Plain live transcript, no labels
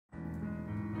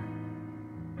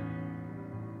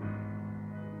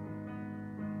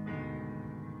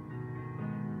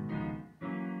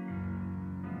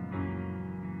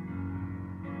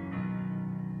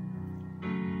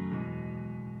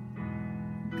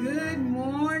Good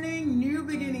morning, New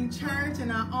Beginning Church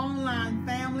and our online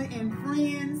family and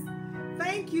friends.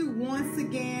 Thank you once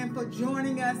again for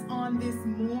joining us on this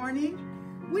morning.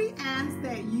 We ask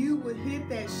that you would hit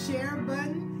that share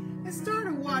button and start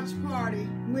a watch party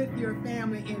with your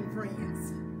family and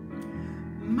friends.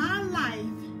 My life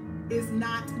is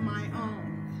not my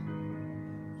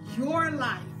own. Your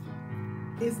life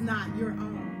is not your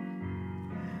own.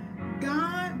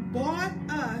 God bought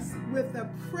us with the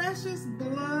precious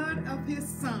blood of his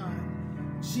Son,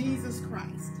 Jesus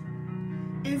Christ.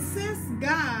 And since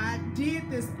God did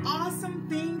this awesome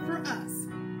thing for us,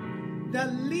 the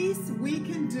least we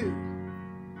can do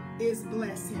is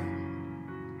bless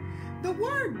him. The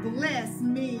word bless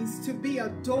means to be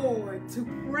adored, to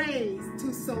praise,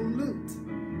 to salute.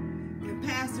 And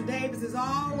Pastor Davis is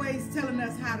always telling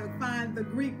us how to find the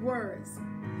Greek words.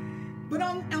 But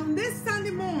on this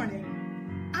Sunday morning,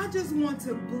 I just want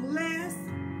to bless,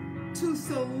 to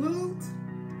salute,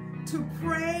 to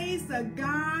praise the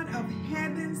God of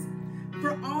heavens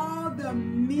for all the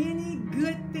many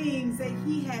good things that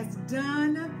he has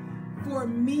done for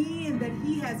me and that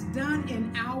he has done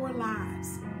in our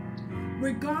lives.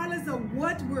 Regardless of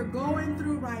what we're going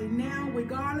through right now,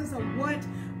 regardless of what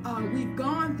we've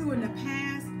gone through in the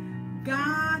past,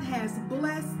 God has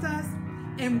blessed us,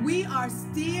 and we are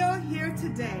still here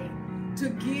today to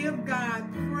give God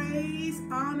praise,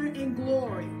 honor, and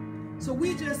glory. So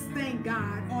we just thank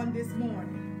God on this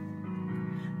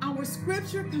morning. Our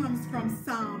scripture comes from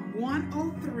Psalm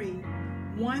 103,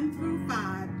 1 through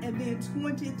 5, and then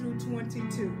 20 through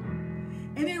 22.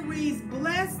 And it reads,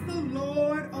 "Bless the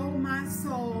Lord, O my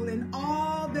soul, and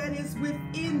all that is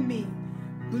within me.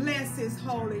 Bless his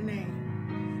holy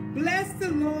name. Bless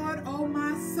the Lord, O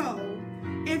my soul,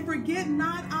 and forget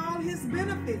not all his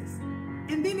benefits."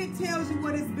 And then it tells you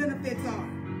what his benefits are.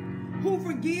 Who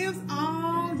forgives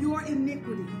all your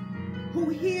iniquity, who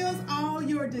heals all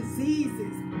your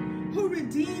diseases, who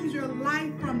redeems your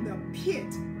life from the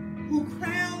pit, who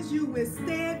crowns you with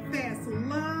steadfast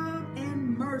love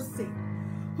and mercy,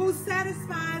 who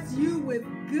satisfies you with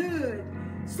good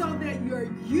so that your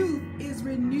youth is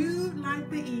renewed like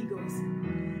the eagles.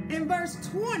 In verse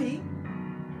 20,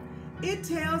 it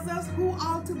tells us who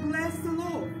ought to bless the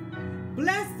Lord.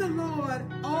 Bless the Lord,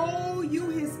 all you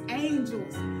his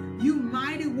angels, you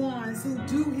mighty ones who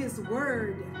do his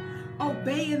word,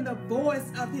 obeying the voice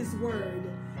of his word.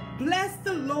 Bless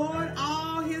the Lord,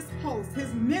 all his hosts,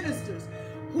 his ministers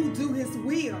who do his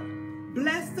will.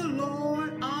 Bless the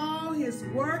Lord, all his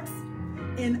works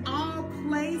in all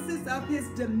places of his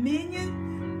dominion.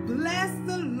 Bless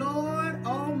the Lord,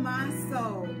 O my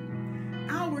soul.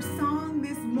 Our song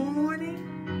this morning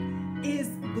is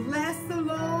 "Bless the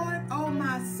Lord, O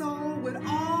my soul, with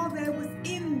all that was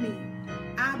in me.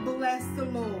 I bless the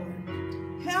Lord."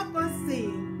 Help us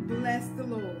sing, "Bless the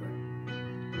Lord."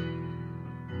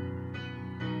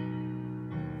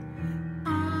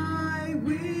 I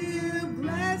will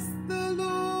bless the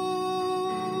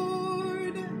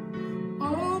Lord,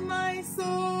 O my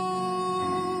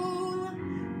soul,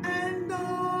 and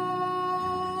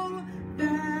all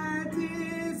that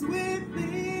is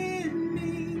within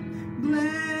me.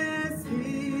 Bless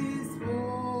his holy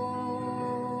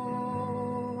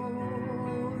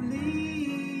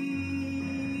name.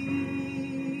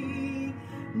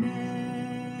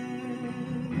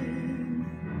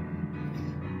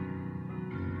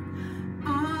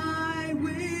 I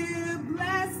will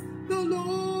bless the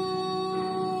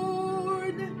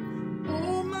Lord,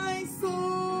 O my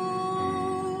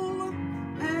soul,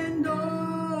 and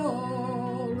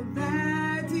all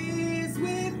that is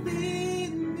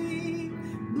within me.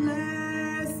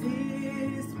 Bless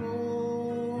his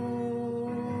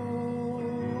holy,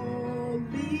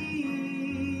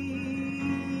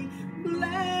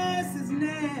 bless his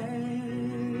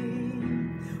name.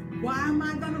 Why am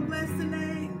I going to bless the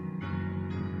name?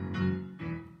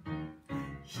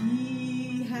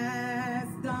 He has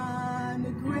done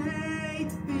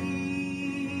great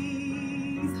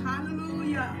things.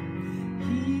 Hallelujah.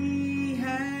 He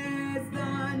has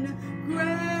done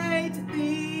great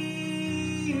things.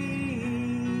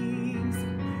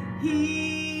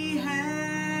 He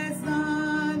has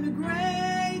done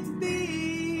great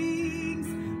things.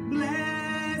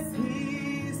 Bless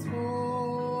his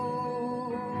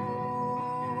holy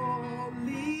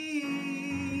name.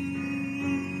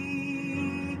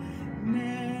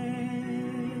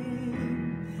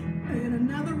 And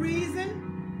another reason,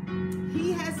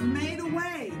 he has made a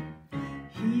way.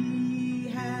 He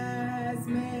has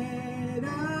made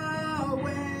a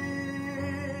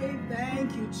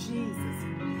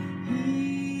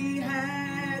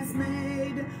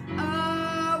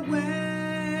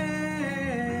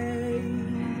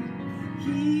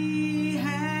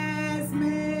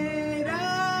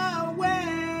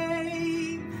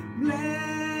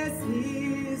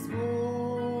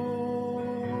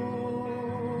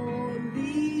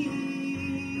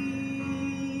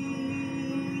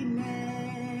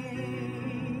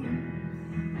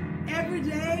every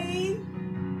day.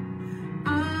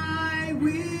 I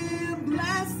will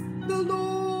bless the Lord,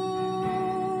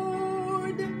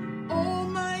 oh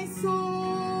my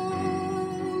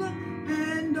soul,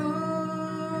 and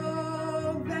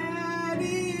all that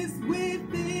is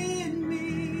within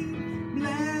me.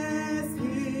 Bless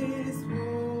his holy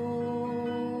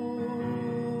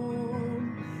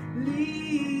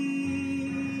name.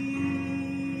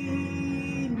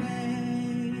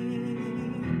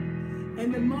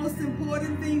 And the most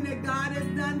important thing that God has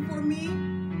done for me,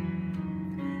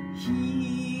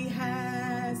 he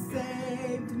has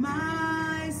saved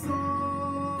my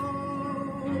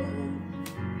soul.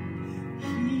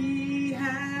 He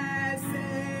has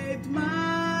saved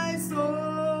my soul.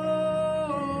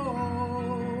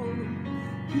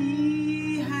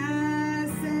 He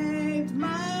has saved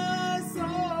my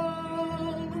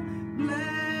soul.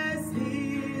 Bless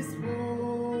his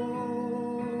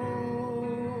holy,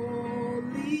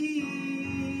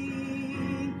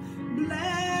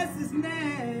 bless his name.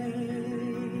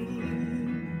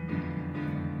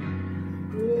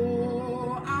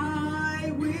 Oh,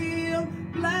 I will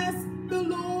bless the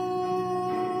Lord,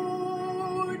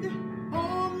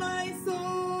 oh my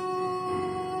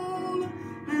soul,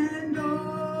 and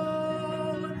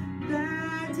all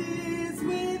that is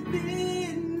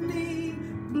within me.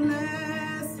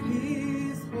 Bless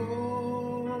his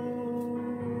holy,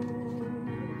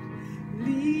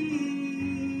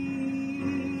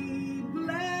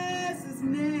 bless his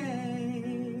name.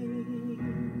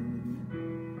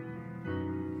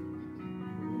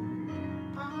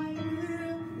 I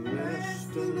will bless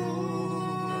the Lord,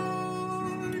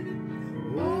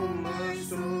 oh my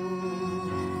soul,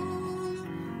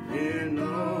 and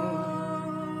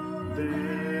all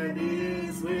that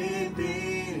is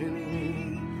within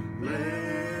me.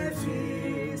 Bless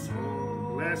his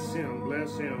holy. Bless him,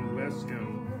 bless him, bless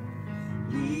him.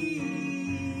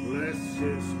 Bless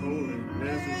his holy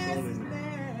name.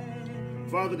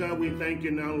 Father God, we thank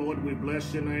you now, Lord. We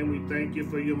bless your name. We thank you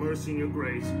for your mercy and your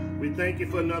grace. We thank you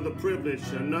for another privilege,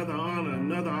 another honor,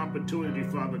 another opportunity,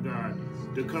 Father God,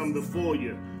 to come before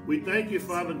you. We thank you,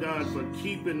 Father God, for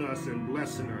keeping us and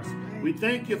blessing us. We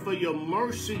thank you for your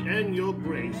mercy and your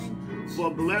grace, for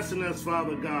blessing us,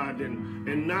 Father God,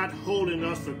 and not holding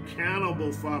us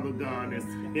accountable, Father God,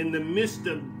 and in the midst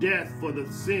of death for the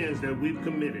sins that we've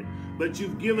committed. But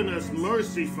you've given us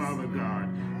mercy, Father God.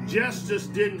 Justice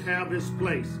didn't have its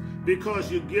place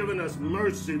because you've given us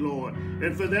mercy, Lord,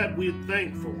 and for that we're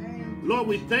thankful. Lord,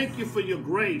 we thank you for your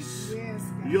grace,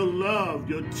 your love,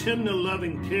 your tender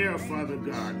loving care, Father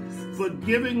God, for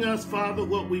giving us, Father,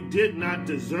 what we did not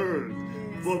deserve,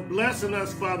 for blessing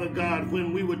us, Father God,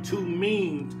 when we were too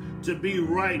mean to be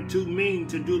right, too mean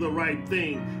to do the right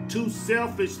thing, too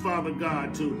selfish, Father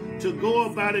God, to go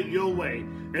about it your way.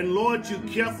 And Lord, you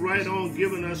kept right on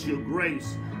giving us your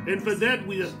grace. And for that,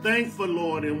 we are thankful,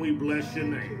 Lord, and we bless your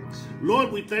name.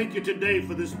 Lord, we thank you today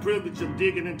for this privilege of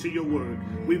digging into your word.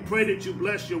 We pray that you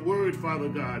bless your word, Father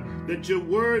God, that your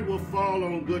word will fall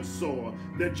on good soil,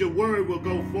 that your word will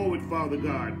go forward, Father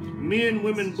God. Men,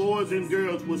 women, boys, and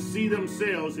girls will see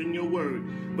themselves in your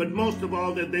word, but most of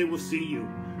all, that they will see you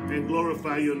and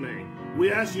glorify your name.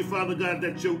 We ask you, Father God,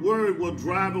 that your word will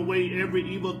drive away every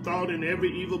evil thought and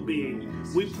every evil being.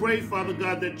 We pray, Father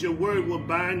God, that your word will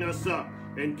bind us up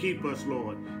and keep us,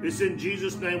 Lord. It's in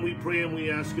Jesus' name we pray and we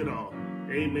ask it all.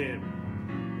 Amen.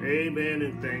 Amen,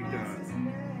 and thank God.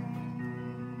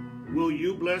 Will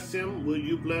you bless him? Will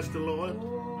you bless the Lord?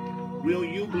 Will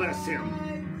you bless him?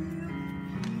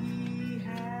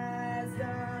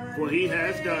 For he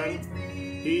has done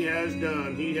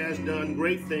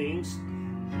great things.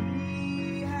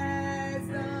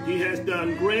 He has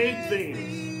done great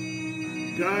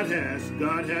things. God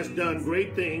has done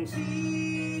great things.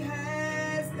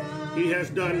 He has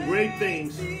done great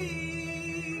things.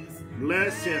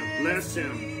 Bless him, bless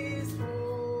him.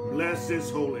 Bless his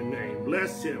holy name.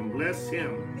 Bless him, bless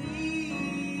him.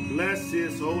 Bless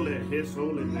his holy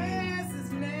name.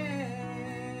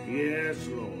 Yes,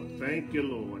 Lord. Thank you,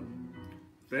 Lord.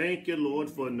 Thank you, Lord,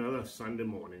 for another Sunday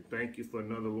morning. Thank you for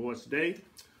another Lord's Day.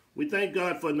 We thank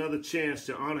God for another chance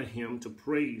to honor him, to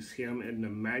praise him, and to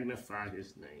magnify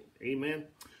his name. Amen.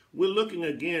 We're looking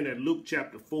again at Luke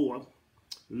chapter 4.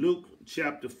 Luke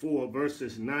chapter 4,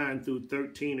 verses 9 through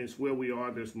 13 is where we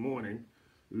are this morning.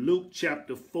 Luke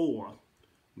chapter 4,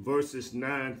 verses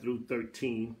 9 through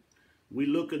 13. We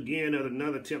look again at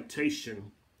another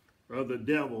temptation of the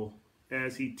devil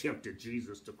as he tempted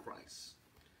Jesus the Christ.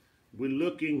 We're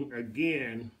looking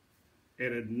again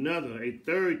at a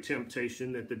third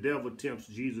temptation that the devil tempts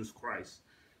Jesus Christ.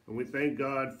 And we thank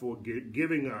God for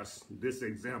giving us this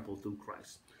example through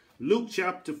Christ. Luke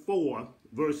chapter 4,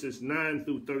 verses 9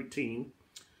 through 13.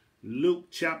 Luke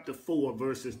chapter 4,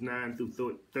 verses 9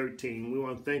 through 13. We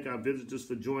want to thank our visitors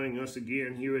for joining us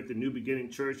again here at the New Beginning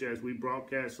Church as we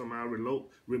broadcast from our remote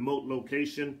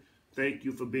location. Thank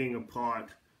you for being a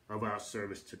part of our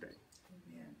service today.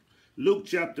 Amen. Luke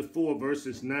chapter 4,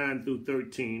 verses 9 through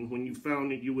 13. When you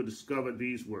found it, you will discover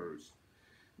these words.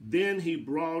 Then he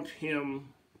brought him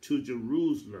to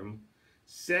Jerusalem,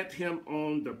 set him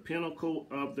on the pinnacle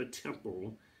of the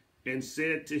temple, and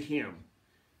said to him,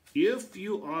 if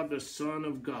you are the Son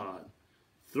of God,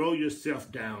 throw yourself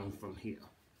down from here.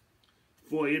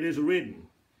 For it is written,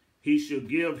 he shall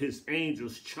give his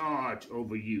angels charge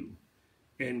over you,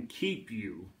 and keep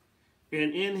you.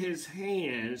 And in his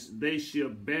hands they shall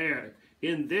bear,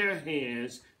 in their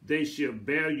hands they shall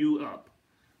bear you up,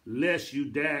 lest you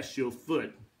dash your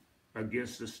foot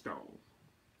against a stone.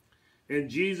 And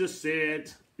Jesus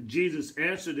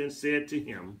answered and said to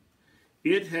him,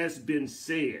 it has been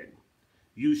said,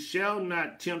 you shall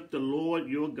not tempt the Lord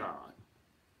your God.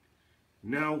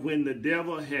 Now when the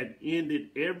devil had ended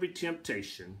every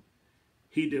temptation,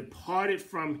 he departed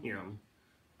from him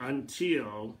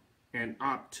until an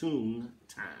opportune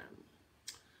time.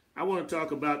 I want to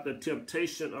talk about the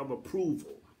temptation of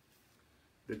approval.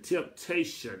 The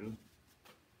temptation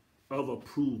of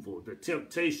approval. The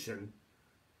temptation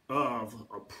of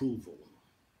approval.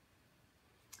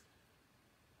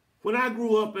 When I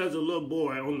grew up as a little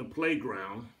boy on the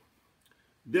playground,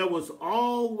 there was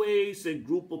always a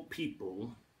group of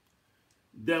people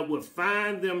that would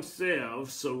find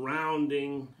themselves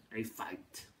surrounding a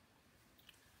fight.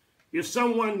 If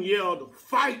someone yelled,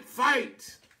 fight,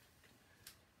 fight,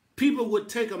 people would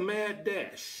take a mad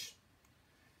dash.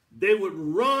 They would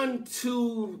run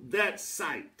to that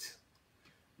site.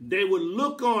 They would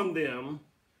look on them,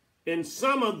 and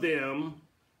some of them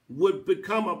would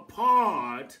become a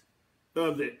part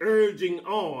of the urging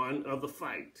on of the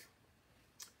fight.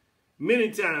 Many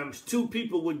times, two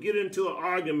people would get into an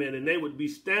argument and they would be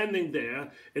standing there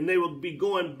and they would be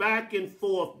going back and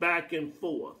forth, back and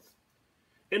forth.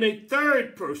 And a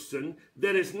third person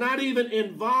that is not even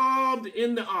involved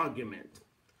in the argument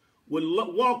would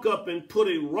walk up and put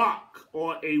a rock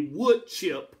or a wood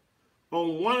chip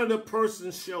on one of the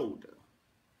person's shoulder.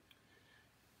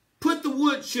 Put the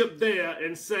wood chip there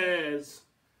and says,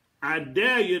 I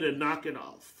dare you to knock it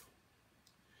off.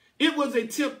 It was a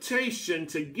temptation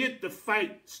to get the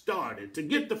fight started, to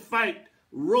get the fight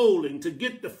rolling, to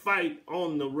get the fight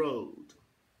on the road.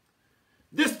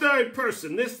 This third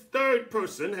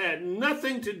person had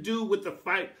nothing to do with the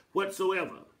fight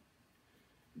whatsoever.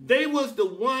 They was the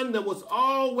one that was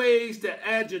always the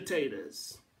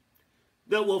agitators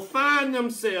that will find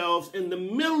themselves in the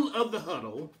middle of the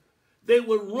huddle. They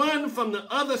would run from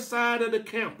the other side of the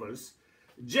campus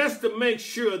just to make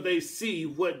sure they see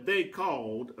what they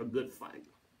called a good fight.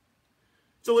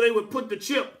 So they would put the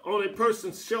chip on a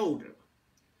person's shoulder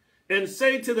and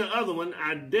say to the other one,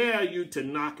 I dare you to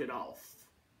knock it off.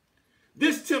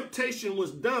 This temptation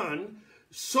was done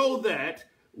so that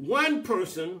one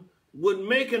person would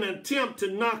make an attempt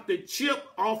to knock the chip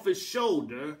off his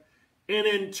shoulder, and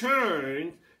in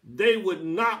turn, they would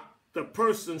knock the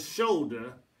person's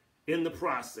shoulder in the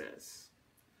process.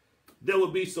 There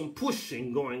would be some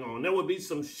pushing going on. There would be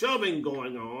some shoving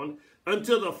going on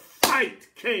until the fight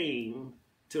came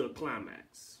to a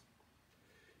climax.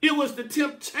 It was the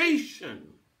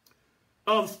temptation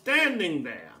of standing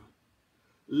there,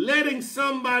 letting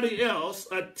somebody else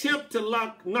attempt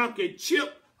to knock a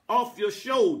chip off your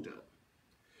shoulder.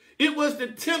 It was the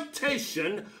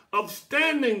temptation of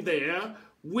standing there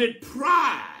with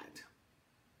pride,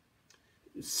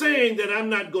 saying that I'm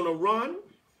not going to run.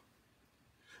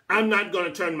 I'm not going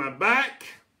to turn my back.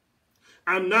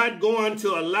 I'm not going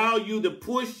to allow you to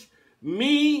push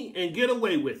me and get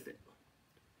away with it.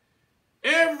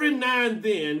 Every now and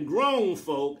then, grown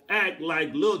folk act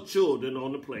like little children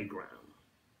on the playground.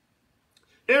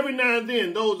 Every now and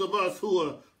then, those of us who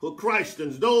are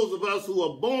Christians, those of us who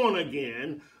are born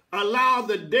again, allow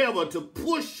the devil to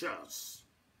push us.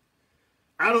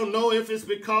 I don't know if it's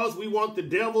because we want the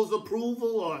devil's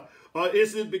approval, or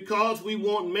is it because we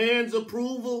want man's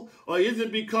approval? Or is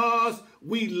it because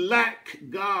we lack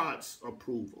God's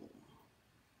approval?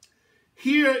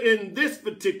 Here in this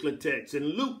particular text, in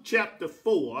Luke chapter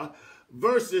 4,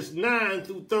 verses 9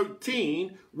 through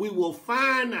 13, we will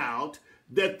find out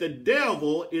that the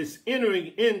devil is entering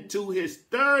into his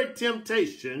third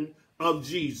temptation of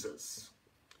Jesus.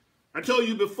 I told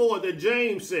you before that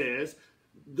James says,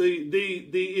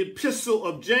 the epistle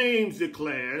of James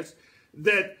declares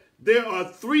that there are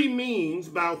three means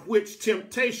by which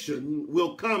temptation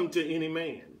will come to any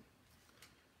man.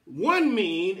 One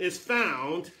mean is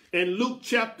found in Luke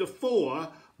chapter 4,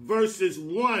 verses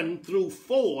 1 through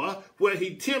 4, where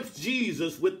he tempts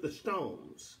Jesus with the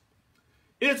stones.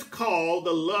 It's called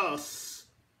the lust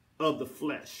of the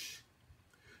flesh.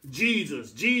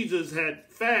 Jesus had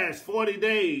fasted 40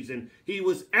 days, and he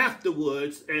was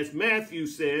afterwards, as Matthew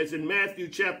says in Matthew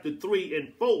chapter 3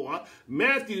 and 4,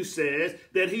 Matthew says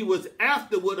that he was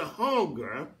afterward a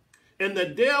hunger, and the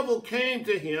devil came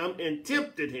to him and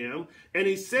tempted him, and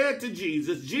he said to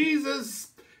Jesus, Jesus,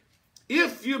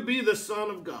 if you be the Son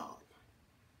of God,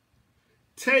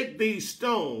 take these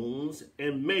stones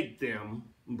and make them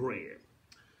bread.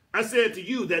 I said to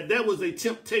you that that was a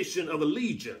temptation of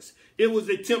allegiance. It was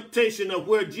a temptation of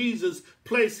where Jesus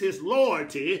placed his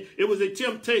loyalty. It was a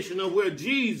temptation of where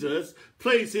Jesus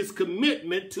placed his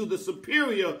commitment to the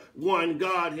superior one,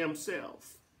 God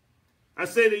himself. I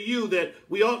say to you that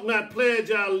we ought not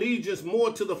pledge our allegiance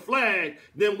more to the flag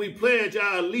than we pledge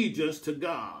our allegiance to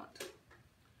God.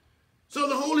 So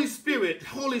the Holy Spirit,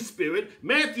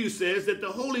 Matthew says that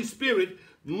the Holy Spirit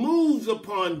moves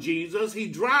upon Jesus. He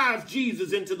drives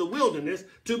Jesus into the wilderness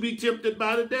to be tempted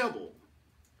by the devil.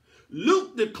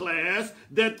 Luke declares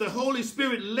that the Holy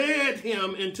Spirit led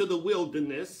him into the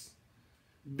wilderness,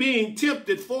 being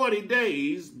tempted 40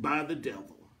 days by the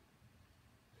devil.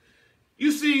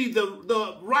 You see,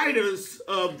 the writers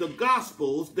of the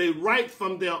Gospels, they write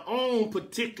from their own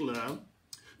particular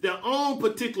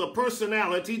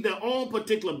personality, their own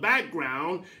particular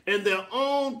background, and their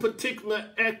own particular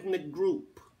ethnic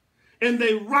group. And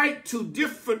they write to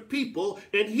different people,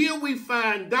 and here we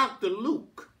find Dr.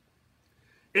 Luke.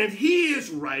 And he is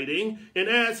writing, and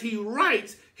as he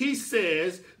writes, he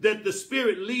says that the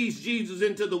Spirit leads Jesus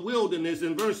into the wilderness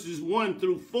in verses 1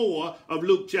 through 4 of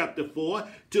Luke chapter 4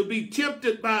 to be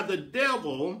tempted by the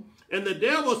devil. And the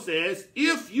devil says,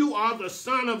 if you are the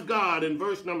Son of God, in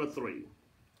verse number 3,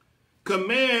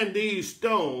 command these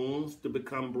stones to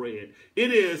become bread.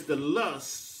 It is the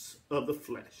lust of the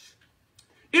flesh.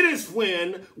 It is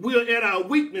when we're at our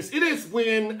weakness. It is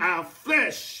when our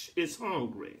flesh is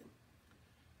hungry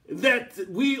that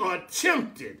we are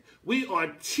tempted. We are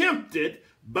tempted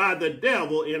by the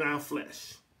devil in our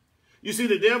flesh. You see,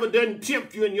 the devil doesn't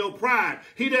tempt you in your pride.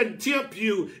 He doesn't tempt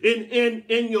you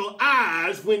in your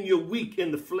eyes when you're weak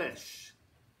in the flesh.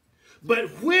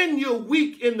 But when you're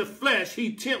weak in the flesh,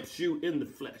 he tempts you in the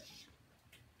flesh.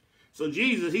 So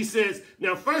Jesus, he says,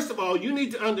 now, first of all, you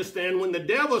need to understand when the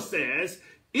devil says,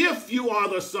 if you are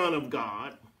the Son of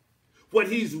God, what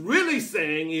he's really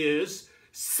saying is,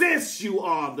 since you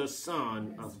are the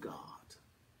Son of God.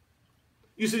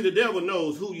 You see, the devil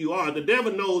knows who you are. The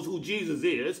devil knows who Jesus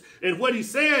is. And what he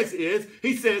says is,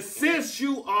 he says, since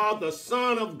you are the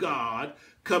Son of God,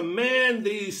 command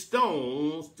these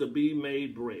stones to be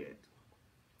made bread.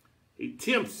 He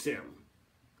tempts him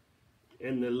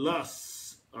in the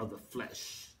lusts of the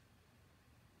flesh.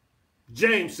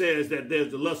 James says that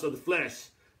there's the lust of the flesh,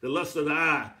 the lust of the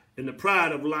eye, and the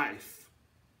pride of life.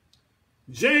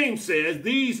 James says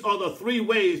these are the three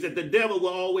ways that the devil will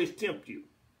always tempt you.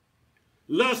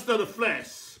 Lust of the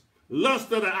flesh,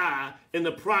 lust of the eye, and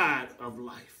the pride of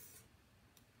life.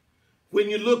 When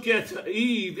you look at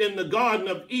Eve in the Garden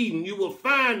of Eden, you will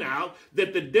find out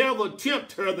that the devil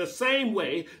tempted her the same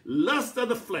way, lust of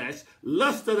the flesh,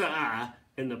 lust of the eye,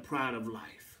 and the pride of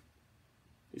life.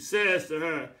 He says to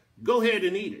her, go ahead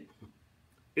and eat it.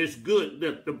 It's good.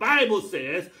 The Bible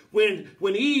says when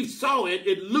Eve saw it,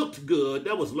 it looked good.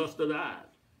 That was lust of the eye.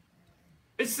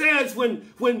 It says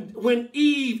when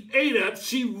Eve ate it,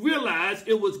 she realized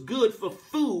it was good for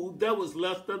food. That was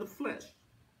lust of the flesh.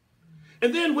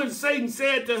 And then when Satan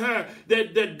said to her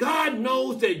that God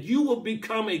knows that you will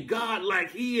become a God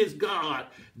like he is God,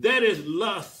 that is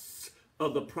lust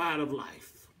of the pride of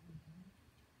life.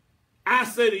 I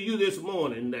say to you this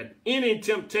morning that any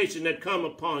temptation that come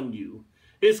upon you,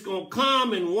 it's going to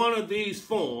come in one of these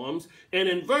forms. And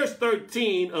in verse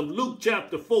 13 of Luke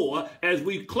chapter 4, as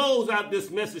we close out this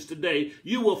message today,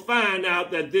 you will find out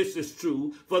that this is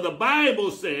true. For the Bible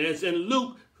says in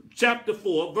Luke chapter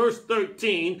 4, verse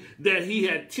 13, that he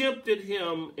had tempted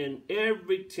him in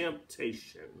every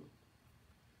temptation.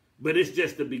 But it's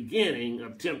just the beginning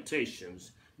of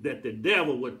temptations that the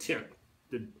devil would tempt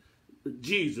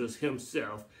Jesus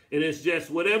himself. And it's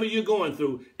just whatever you're going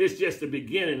through, it's just the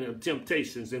beginning of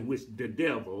temptations in which the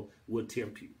devil will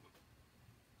tempt you.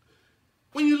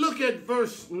 When you look at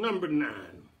verse number 9,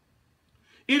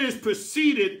 it is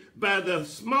preceded by the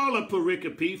smaller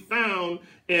pericope found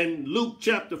in Luke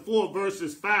chapter 4,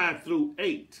 verses 5 through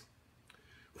 8,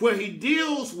 where he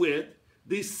deals with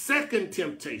the second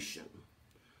temptation.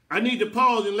 I need to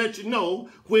pause and let you know,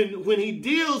 when he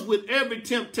deals with every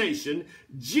temptation,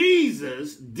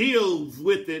 Jesus deals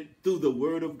with it through the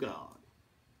word of God.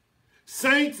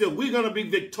 Saints, if we're going to be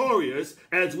victorious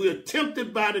as we are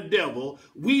tempted by the devil,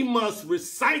 we must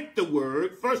recite the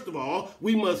word. First of all,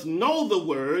 we must know the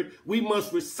word, we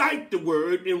must recite the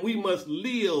word, and we must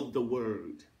live the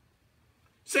word.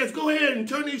 Says, go ahead and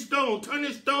turn this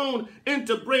stone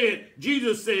into bread.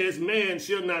 Jesus says, man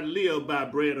shall not live by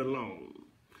bread alone.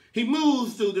 He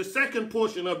moves to the second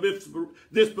portion of this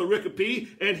pericope,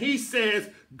 and he says,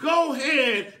 go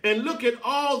ahead and look at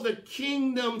all the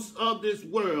kingdoms of this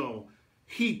world.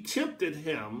 He tempted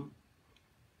him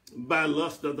by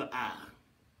lust of the eye.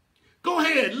 Go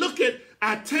ahead, look at,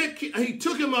 he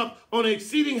took him up on an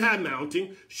exceeding high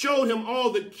mountain, showed him all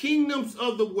the kingdoms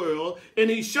of the world, and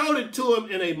he showed it to him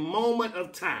in a moment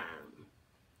of time.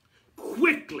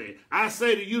 Quickly, I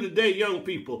say to you today, young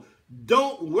people,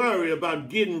 don't worry about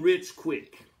getting rich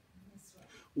quick.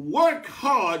 Work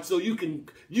hard so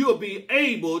you'll be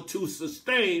able to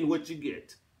sustain what you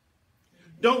get.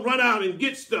 Don't run out and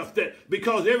get stuff that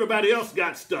because everybody else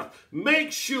got stuff.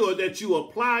 Make sure that you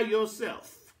apply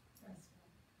yourself.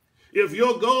 If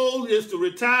your goal is to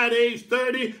retire at age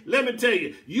 30, let me tell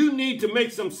you, you need to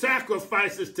make some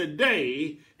sacrifices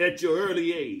today at your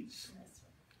early age.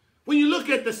 When you look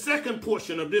at the second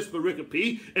portion of this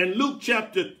pericope in Luke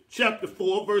chapter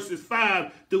 4, verses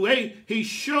 5 through 8, he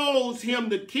shows him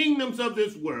the kingdoms of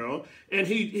this world, and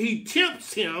he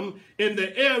tempts him in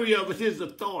the area of his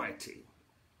authority.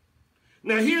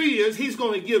 Now here he is, he's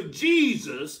going to give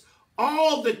Jesus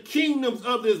all the kingdoms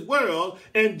of this world,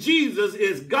 and Jesus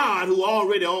is God who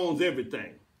already owns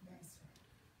everything.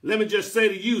 Let me just say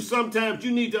to you, sometimes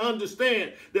you need to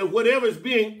understand that whatever is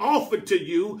being offered to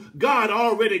you, God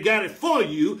already got it for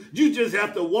you. You just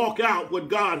have to walk out what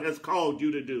God has called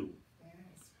you to do.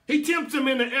 He tempts him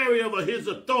in the area of his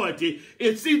authority.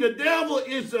 And see, the devil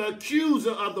is the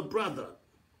accuser of the brother.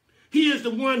 He is the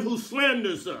one who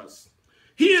slanders us.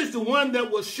 He is the one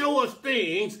that will show us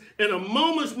things in a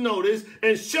moment's notice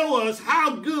and show us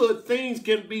how good things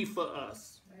can be for us.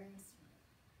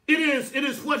 It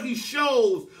is what he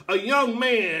shows a young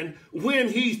man when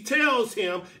he tells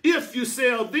him, if you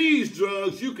sell these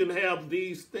drugs, you can have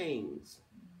these things.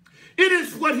 It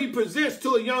is what he presents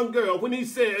to a young girl when he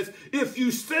says, if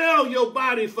you sell your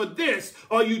body for this,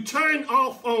 or you turn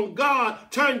off on God,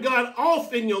 turn God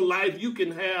off in your life, you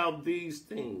can have these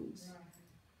things.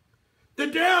 The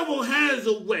devil has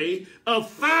a way of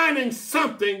finding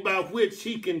something by which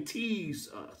he can tease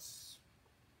us.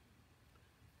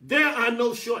 There are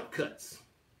no shortcuts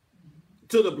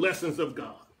to the blessings of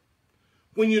God.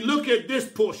 When you look at this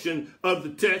portion of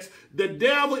the text, the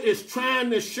devil is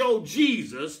trying to show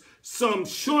Jesus some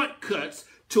shortcuts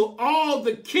to all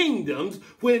the kingdoms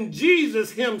when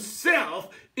Jesus himself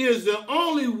is the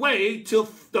only way to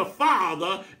the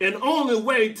Father and only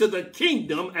way to the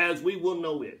kingdom as we will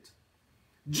know it.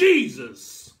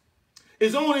 Jesus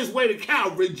is on his way to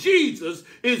Calvary. Jesus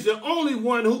is the only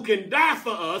one who can die for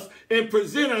us and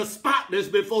present us spotless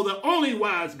before the only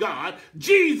wise God.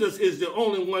 Jesus is the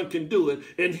only one can do it.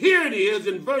 And here it is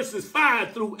in verses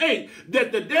 5 through 8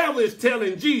 that the devil is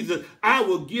telling Jesus, I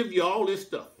will give you all this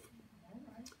stuff.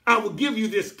 I will give you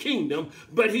this kingdom.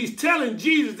 But he's telling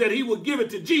Jesus that he will give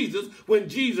it to Jesus when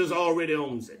Jesus already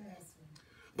owns it.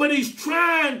 But he's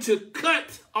trying to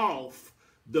cut off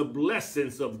the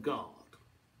blessings of God.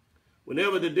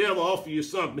 Whenever the devil offers you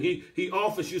something, he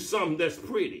offers you something that's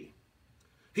pretty.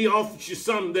 He offers you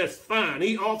something that's fine.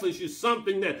 He offers you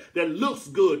something that looks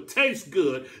good, tastes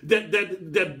good,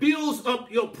 that builds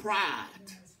up your pride.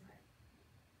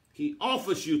 He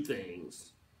offers you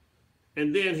things,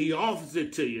 and then he offers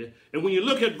it to you. And when you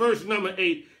look at verse number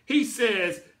 8, he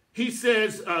says,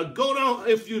 go down,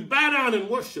 if you bow down and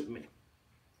worship me.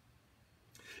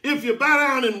 If you bow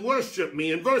down and worship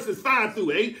me, in verses 5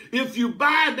 through 8, if you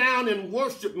bow down and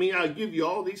worship me, I'll give you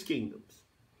all these kingdoms.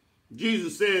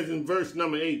 Jesus says in verse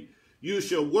number 8, you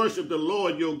shall worship the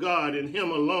Lord your God, and him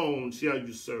alone shall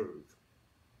you serve.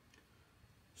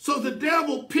 So the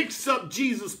devil picks up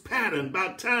Jesus' pattern by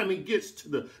the time he gets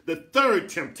to the third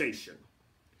temptation.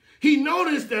 He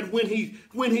noticed that when he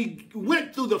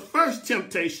went through the first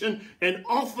temptation and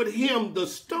offered him the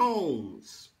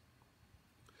stones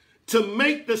to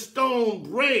make the stone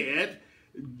bread,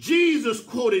 Jesus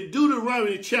quoted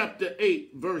Deuteronomy chapter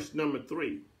 8, verse number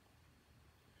 3.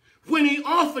 When he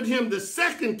offered him the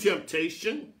second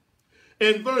temptation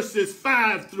in verses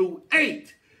 5 through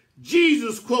 8,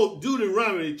 Jesus quoted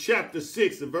Deuteronomy chapter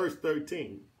 6 and verse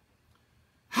 13.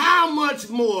 How much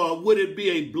more would it be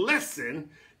a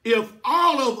blessing if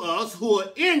all of us who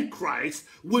are in Christ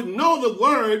would know the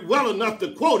word well enough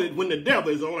to quote it when the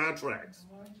devil is on our tracks.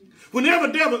 Whenever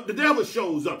the devil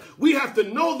shows up, we have to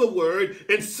know the word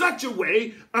in such a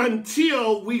way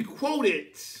until we quote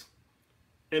it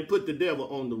and put the devil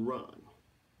on the run.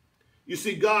 You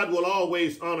see, God will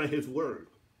always honor his word.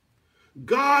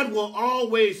 God will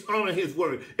always honor his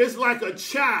word. It's like a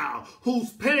child whose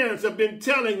parents have been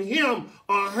telling him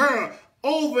or her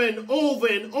over and over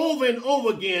and over and over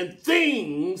again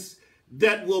things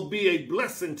that will be a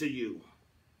blessing to you.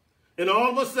 And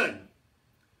all of a sudden,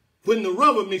 when the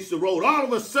rubber meets the road, all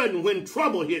of a sudden when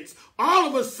trouble hits, all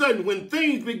of a sudden when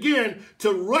things begin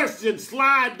to rush and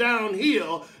slide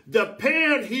downhill, the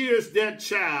parent hears their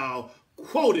child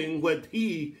quoting what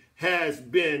he has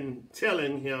been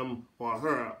telling him or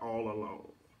her all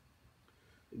along.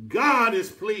 God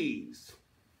is pleased.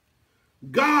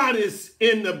 God is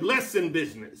in the blessing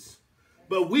business.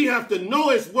 But we have to know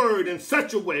his word in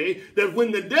such a way that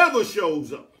when the devil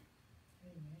shows up,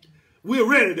 we're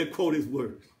ready to quote his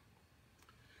word.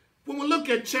 When we look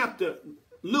at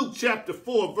Luke chapter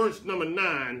 4, verse number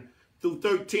 9 through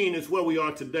 13 is where we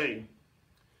are today.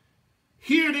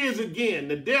 Here it is again.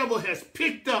 The devil has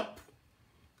picked up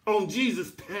on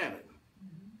Jesus' pattern.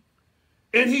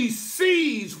 And he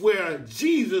sees where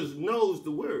Jesus knows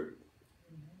the word.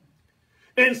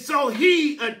 And so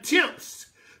he attempts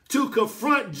to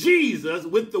confront Jesus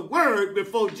with the word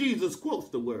before Jesus quotes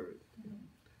the word.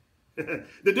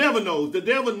 The devil knows. The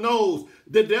devil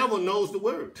knows the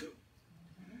word.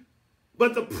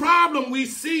 But the problem we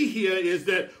see here is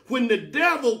that when the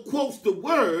devil quotes the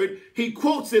word, he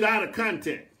quotes it out of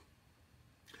context.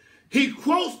 He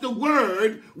quotes the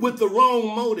word with the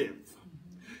wrong motive.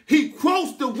 He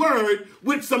quotes the word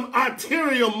with some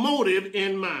ulterior motive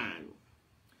in mind.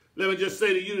 Let me just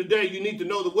say to you today, you need to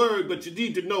know the word, but you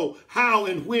need to know how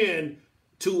and when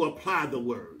to apply the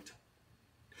word.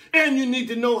 And you need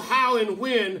to know how and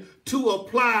when to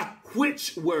apply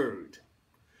which word.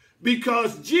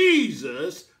 Because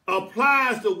Jesus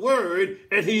applies the word,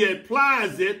 and he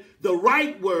applies it, the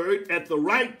right word, at the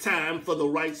right time for the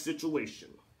right situation.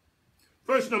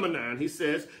 Verse number 9, he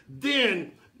says,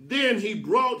 Then he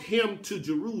brought him to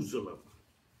Jerusalem.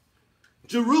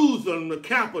 Jerusalem, the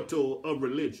capital of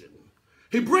religion.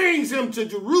 He brings him to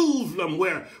Jerusalem,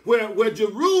 where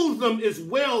Jerusalem is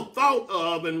well thought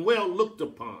of and well looked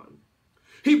upon.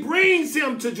 He brings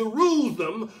him to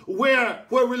Jerusalem, where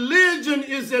religion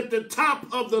is at the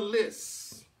top of the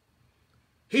list.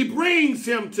 He brings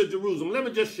him to Jerusalem. Let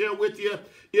me just share with you,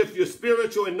 if you're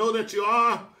spiritual and know that you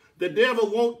are, the devil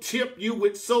won't tip you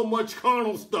with so much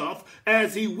carnal stuff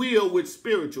as he will with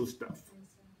spiritual stuff.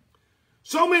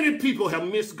 So many people have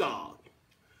missed God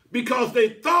because they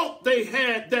thought they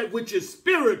had that which is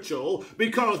spiritual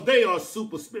because they are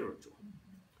super spiritual.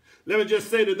 Let me just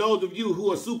say to those of you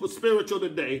who are super spiritual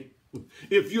today,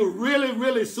 if you're really,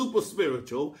 really super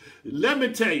spiritual, let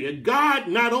me tell you, God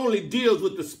not only deals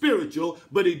with the spiritual,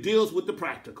 but he deals with the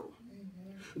practical.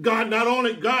 God not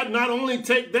only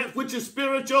take that which is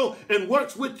spiritual and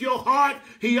works with your heart,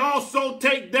 he also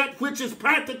take that which is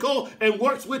practical and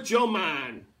works with your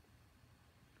mind.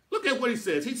 Look at what he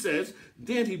says. He says,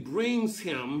 then he brings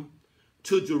him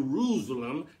to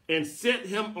Jerusalem and set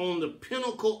him on the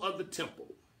pinnacle of the temple.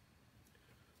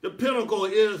 The pinnacle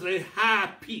is a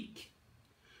high peak.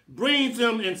 Brings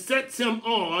him and sets him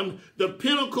on the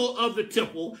pinnacle of the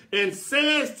temple and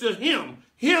says to him,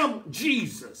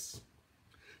 Jesus,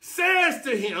 says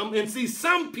to him, and see,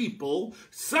 some people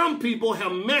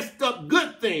have messed up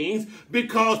good things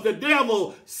because the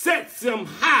devil sets them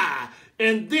high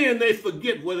and then they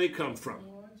forget where they come from.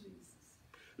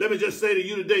 Let me just say to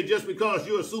you today, just because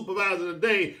you're a supervisor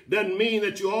today doesn't mean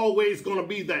that you're always going to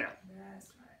be there.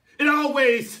 It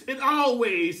always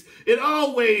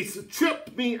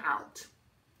tripped me out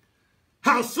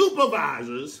how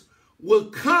supervisors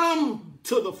would come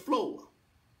to the floor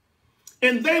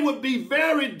and they would be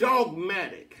very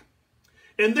dogmatic,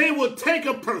 and they would take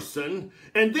a person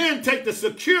and then take the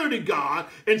security guard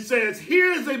and says,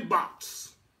 here's a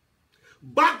box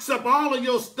up all of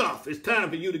your stuff. It's time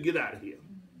for you to get out of here.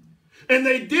 And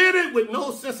they did it with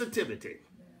no sensitivity.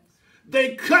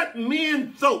 They cut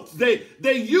men's throats. They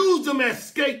use them as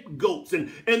scapegoats,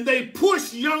 and they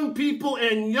push young people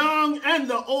and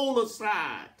the old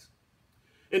aside.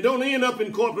 And don't end up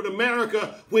in corporate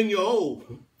America when you're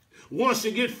old. Once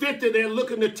you get 50, they're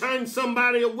looking to turn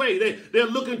somebody away. They're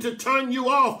looking to turn you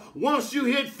off. Once you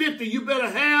hit 50, you better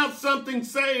have something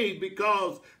saved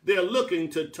because they're looking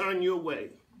to turn you away.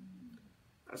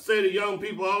 I say to young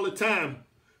people all the time,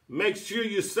 make sure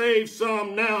you save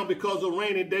some now because a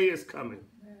rainy day is coming.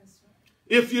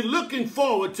 If you're looking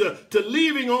forward to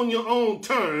leaving on your own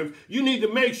terms, you need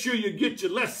to make sure you get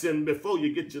your lesson before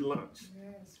you get your lunch.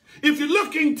 If you're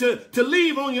looking to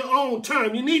leave on your own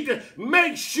terms, you need to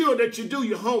make sure that you do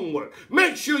your homework.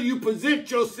 Make sure you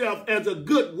present yourself as a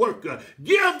good worker.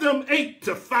 Give them 8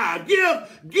 to 5.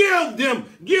 Give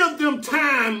them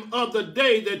time of the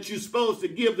day that you're supposed to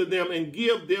give to them, and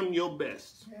give them your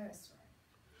best. Yes.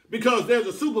 Because there's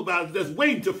a supervisor that's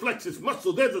waiting to flex his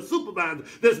muscle. There's a supervisor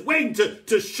that's waiting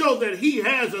to show that he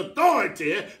has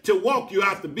authority to walk you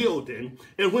out the building.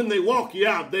 And when they walk you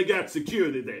out, they got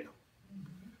security there.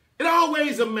 It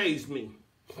always amazed me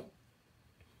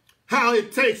how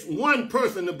it takes one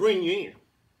person to bring you in,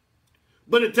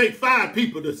 but it takes 5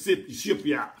 people to ship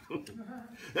you out.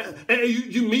 And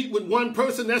you meet with one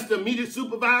person, that's the immediate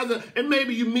supervisor, and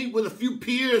maybe you meet with a few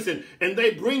peers, and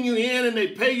they bring you in and they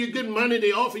pay you good money,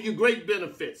 they offer you great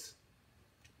benefits.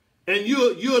 And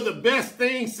you're the best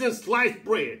thing since sliced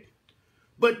bread.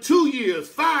 But 2 years,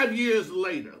 5 years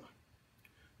later,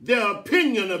 their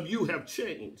opinion of you have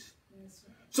changed.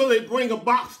 So they bring a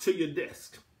box to your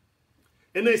desk,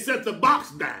 and they set the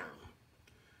box down.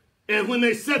 And when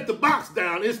they set the box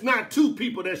down, it's not 2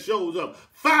 people that shows up,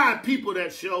 5 people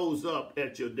that shows up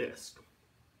at your desk.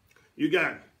 You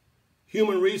got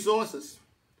human resources.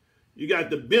 You got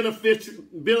the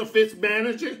benefits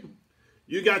manager.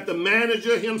 You got the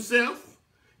manager himself.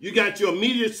 You got your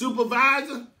immediate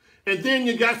supervisor. And then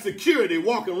you got security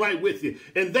walking right with you.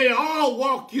 And they all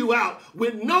walk you out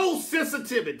with no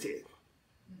sensitivity.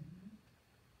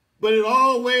 But it's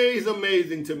always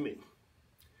amazing to me.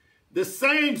 The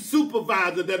same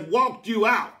supervisor that walked you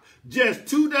out, just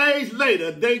 2 days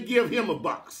later, they give him a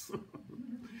box.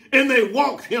 And they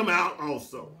walked him out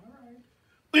also.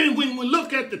 And when we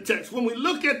look at the text,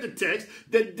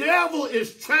 the devil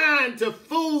is trying to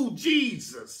fool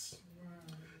Jesus.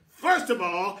 First of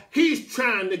all, he's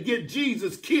trying to get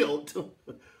Jesus killed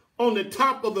on the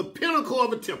top of the pinnacle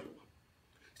of a temple.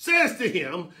 Says to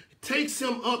him, takes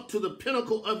him up to the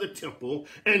pinnacle of the temple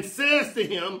and says to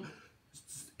him,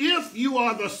 if you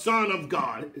are the Son of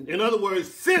God, in other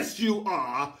words, since you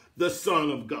are the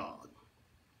Son of God,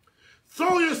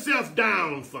 throw yourself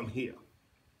down from here.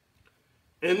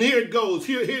 And here it goes.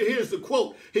 Here's the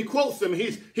quote. He quotes him.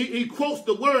 He quotes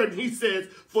the word. He says,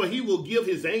 for he will give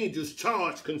his angels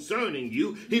charge concerning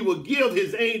you. He will give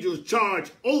his angels charge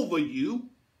over you.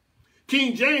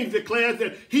 King James declares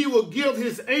that he will give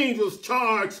his angels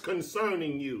charge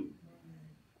concerning you.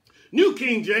 New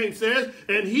King James says,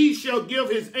 and he shall give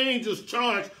his angels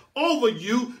charge over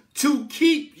you to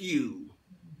keep you.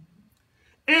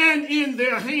 And in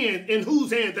their hand, in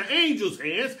whose hand? The angels'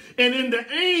 hands. And in the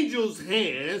angels'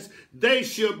 hands, they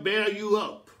shall bear you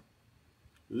up,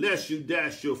 lest you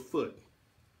dash your foot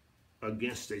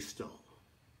against a stone.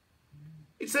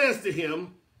 It says to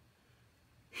him,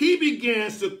 he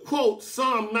begins to quote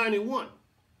Psalm 91.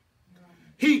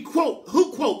 Who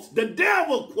quotes? The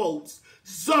devil quotes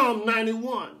Psalm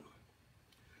 91.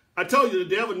 I told you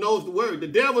the devil knows the word. The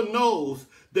devil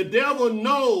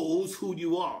knows who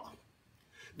you are.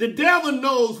 The devil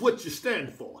knows what you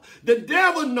stand for. The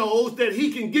devil knows that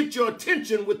he can get your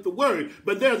attention with the word,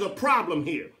 but there's a problem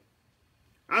here.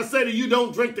 I say to you,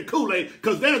 don't drink the Kool-Aid,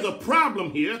 because there's a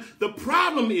problem here. The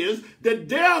problem is the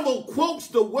devil quotes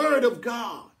the word of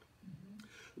God,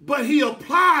 but he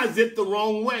applies it the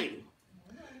wrong way.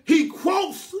 He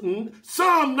quotes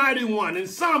Psalm 91, and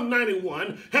Psalm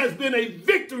 91 has been a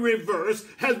victory verse,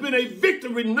 has been a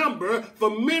victory number for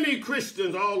many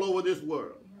Christians all over this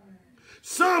world.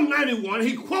 Psalm 91,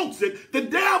 he quotes it. The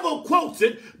devil quotes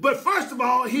it, but first of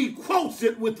all, he quotes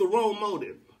it with the wrong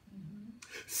motive.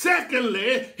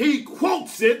 Secondly, he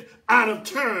quotes it out of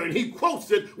turn. He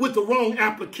quotes it with the wrong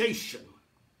application.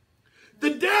 The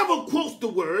devil quotes the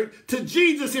word to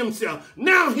Jesus himself.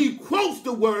 Now he quotes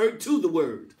the word to the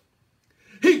word.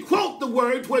 He quotes the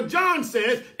word where John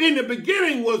says, in the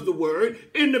beginning was the word,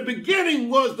 in the beginning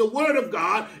was the word of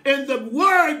God, and the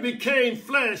word became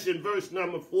flesh in verse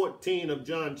number 14 of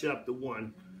John chapter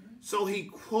 1. So he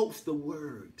quotes the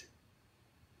word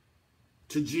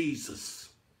to Jesus.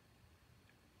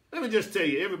 Let me just tell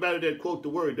you, everybody that quotes the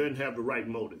word doesn't have the right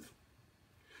motive.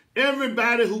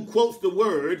 Everybody who quotes the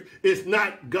word is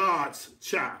not God's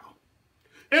child.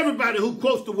 Everybody who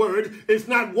quotes the word is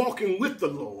not walking with the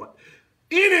Lord.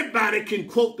 Anybody can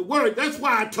quote the word. That's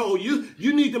why I told you,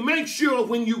 you need to make sure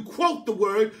when you quote the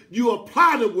word, you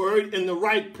apply the word in the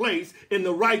right place, in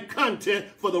the right content,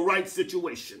 for the right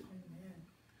situation. Amen.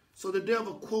 So the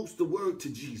devil quotes the word to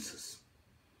Jesus.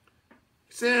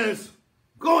 He says,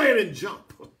 go ahead and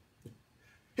jump.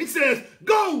 He says,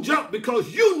 go and jump,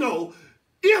 because you know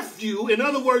if you, in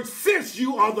other words, since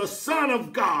you are the Son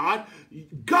of God,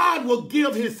 God will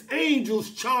give his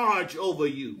angels charge over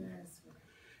you.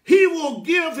 He will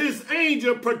give his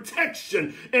angel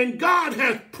protection, and God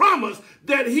has promised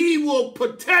that he will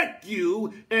protect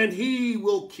you and he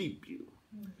will keep you.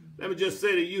 Let me just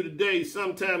say to you today,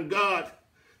 sometimes God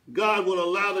will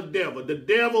allow the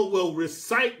devil will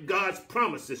recite God's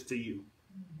promises to you.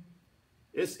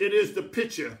 It is the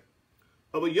picture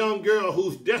of a young girl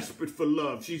who's desperate for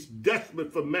love. She's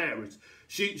desperate for marriage.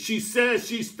 She says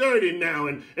she's 30 now,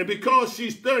 and because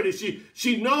she's 30,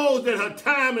 she knows that her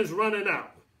time is running out.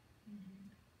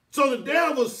 So the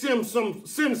devil sends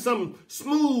some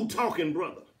smooth-talking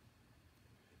brother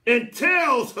and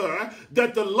tells her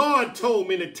that the Lord told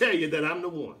me to tell you that I'm the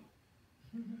one.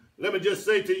 Let me just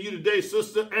say to you today,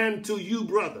 sister, and to you,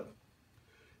 brother,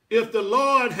 if the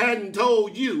Lord hadn't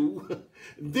told you,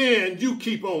 then you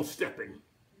keep on stepping.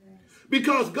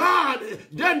 Because God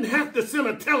doesn't have to send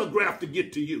a telegraph to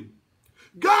get to you.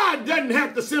 God doesn't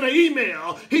have to send an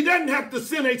email. He doesn't have to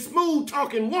send a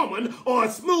smooth-talking woman or a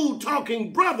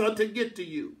smooth-talking brother to get to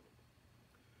you.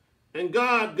 And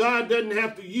God doesn't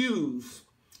have to use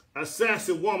a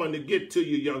sassy woman to get to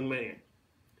you, young man.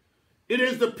 It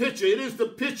is the picture. It is the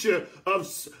picture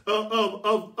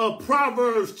of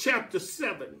Proverbs chapter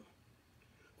 7,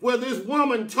 where this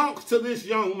woman talks to this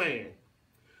young man.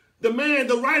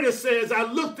 The writer says, I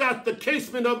looked out the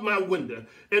casement of my window,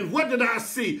 and what did I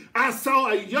see? I saw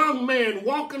a young man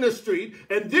walking the street,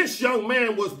 and this young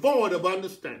man was void of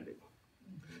understanding.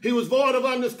 He was void of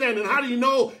understanding. How do you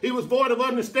know he was void of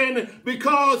understanding?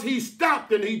 Because he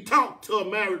stopped and he talked to a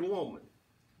married woman.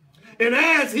 And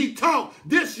as he talked,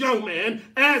 this young man,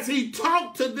 as he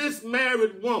talked to this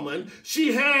married woman,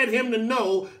 she had him to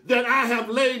know that I have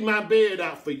laid my bed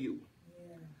out for you.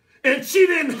 And she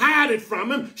didn't hide it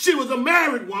from him. She was a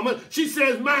married woman. She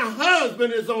says, my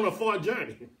husband is on a far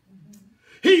journey.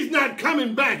 He's not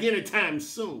coming back anytime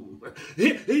soon.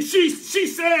 She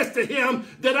says to him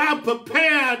that I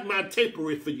prepared my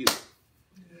tapery for you.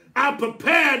 I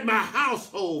prepared my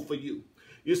household for you.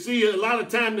 You see, a lot of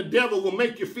time the devil will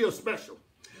make you feel special.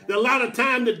 A lot of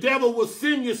time the devil will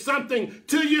send you something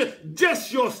to you,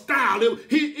 just your style.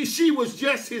 She was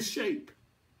just his shape.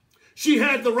 She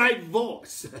had the right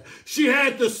voice. She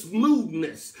had the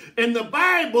smoothness. And the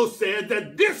Bible says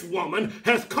that this woman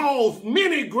has caused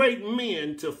many great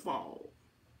men to fall.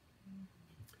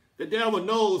 The devil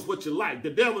knows what you like.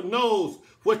 The devil knows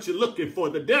what you're looking for.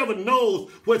 The devil knows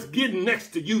what's getting next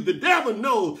to you. The devil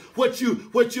knows what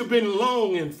you've been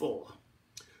longing for.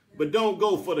 But don't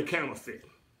go for the counterfeit.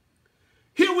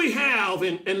 Here we have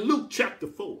in Luke chapter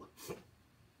 4.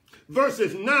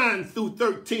 Verses 9 through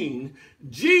 13,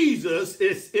 Jesus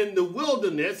is in the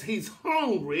wilderness. He's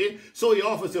hungry, so he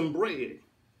offers him bread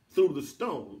through the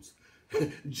stones.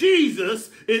 Jesus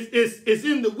is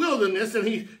in the wilderness, and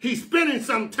he's spending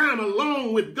some time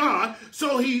alone with God,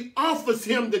 so he offers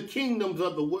him the kingdoms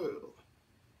of the world.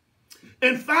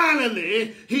 And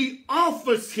finally, he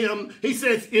offers him, he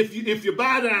says, if you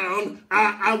bow down,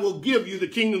 I will give you the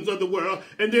kingdoms of the world.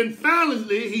 And then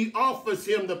finally, he offers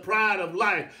him the pride of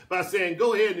life by saying,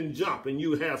 go ahead and jump and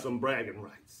you have some bragging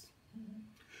rights.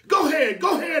 Go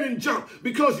ahead and jump,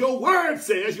 because your word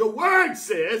says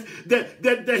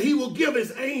that he will give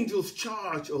his angels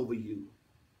charge over you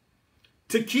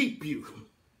to keep you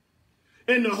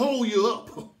and to hold you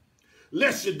up,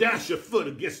 lest you dash your foot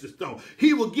against the stone.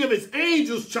 He will give his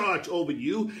angels charge over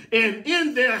you, and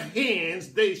in their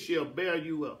hands they shall bear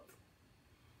you up.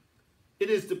 It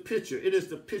is the picture. It is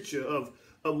the picture of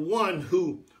one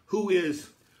who is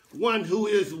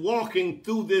walking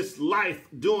through this life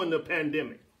during the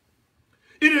pandemic.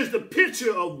 It is the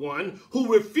picture of one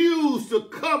who refused to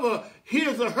cover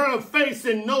his or her face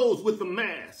and nose with a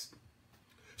mask.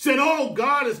 Said, oh,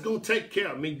 God is going to take care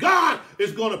of me. God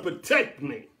is going to protect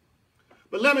me.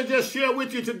 But let me just share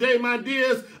with you today, my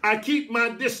dears, I keep my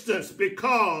distance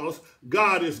because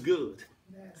God is good.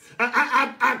 Yes.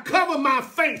 I cover my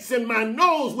face and my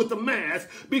nose with a mask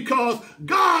because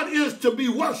God is to be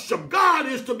worshiped. God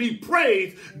is to be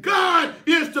praised. God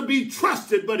is to be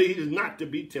trusted, but he is not to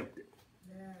be tempted.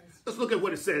 Yes. Let's look at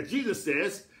what it says. Jesus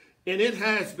says, and it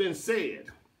has been said.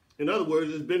 In other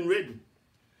words, it's been written.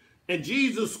 And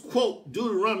Jesus quotes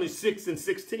Deuteronomy 6 and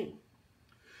 16.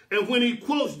 And when he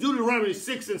quotes Deuteronomy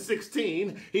 6 and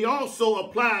 16, he also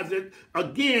applies it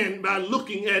again by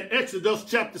looking at Exodus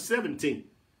chapter 17.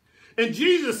 And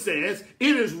Jesus says,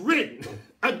 it is written.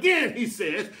 Again, he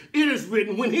says, it is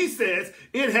written. When he says,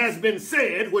 it has been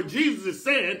said, what Jesus is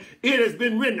saying, it has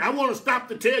been written. I want to stop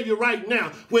to tell you right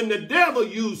now, when the devil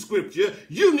uses scripture,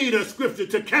 you need a scripture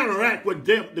to counteract what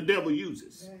the devil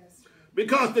uses. Yes.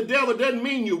 Because the devil doesn't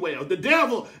mean you well. The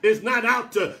devil is not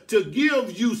out to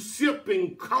give you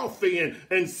sipping coffee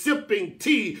and sipping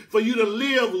tea for you to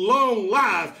live long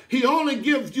lives. He only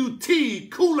gives you tea,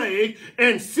 Kool-Aid,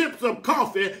 and sips of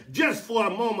coffee just for a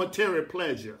momentary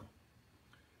pleasure.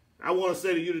 I want to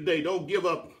say to you today, don't give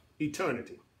up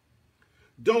eternity.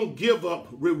 Don't give up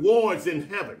rewards in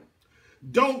heaven.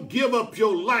 Don't give up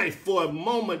your life for a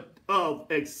moment of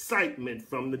excitement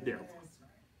from the devil.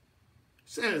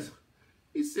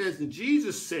 He says, and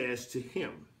Jesus says to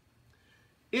him,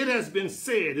 it has been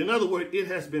said, in other words, it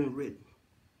has been written.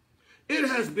 It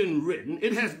has been written,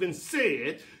 it has been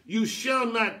said, you shall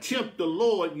not tempt the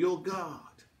Lord your God.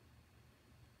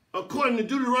 According to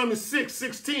Deuteronomy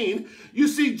 6:16, you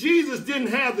see, Jesus didn't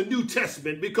have the New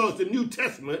Testament because the New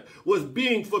Testament was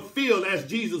being fulfilled as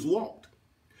Jesus walked.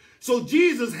 So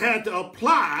Jesus had to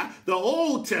apply the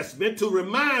Old Testament to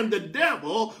remind the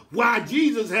devil why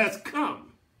Jesus has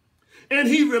come. And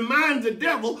he reminds the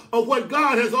devil of what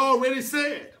God has already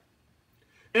said.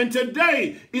 And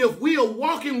today, if we are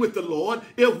walking with the Lord,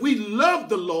 if we love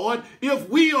the Lord, if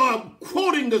we are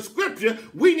quoting the scripture,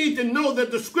 we need to know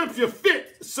that the scripture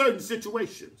fits certain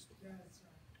situations.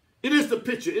 It is the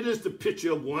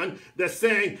picture of one that's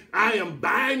saying, I am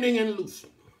binding and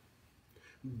loosing.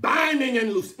 Binding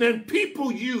and loosening. And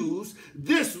people use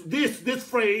this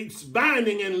phrase,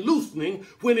 binding and loosening,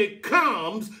 when it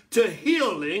comes to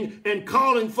healing and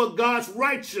calling for God's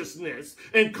righteousness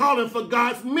and calling for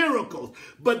God's miracles.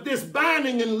 But this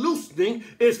binding and loosening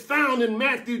is found in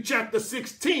Matthew chapter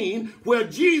 16, where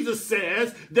Jesus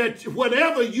says that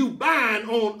whatever you bind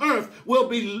on earth will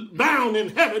be bound in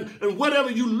heaven, and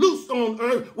whatever you loose on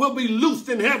earth will be loosed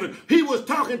in heaven. He was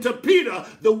talking to Peter,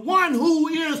 the one who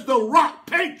is the rock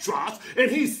Petros, and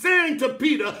he's saying to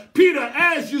Peter, Peter,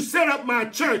 as you set up my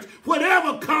church,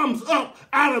 whatever comes up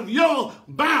out of your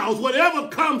bowels, whatever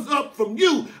comes up from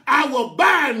you, I will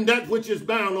bind that which is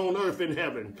bound on earth in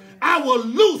heaven. I will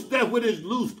loose that which is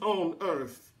loosed on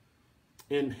earth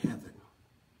in heaven.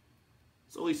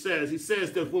 So he says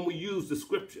that when we use the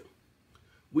scripture,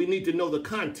 we need to know the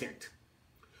content.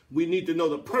 We need to know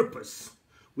the purpose.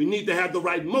 We need to have the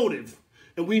right motive,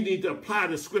 and we need to apply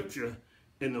the scripture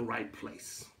in the right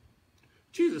place.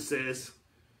 Jesus says,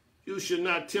 you should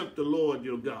not tempt the Lord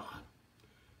your God.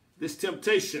 This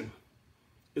temptation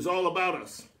is all about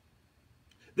us.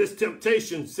 This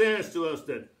temptation says to us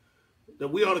that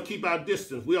we ought to keep our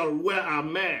distance. We ought to wear our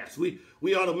masks. We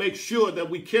ought to make sure that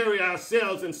we carry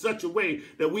ourselves in such a way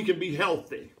that we can be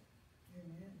healthy.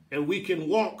 Amen. And we can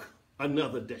walk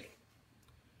another day.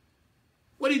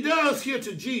 What he does here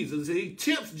to Jesus, he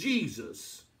tempts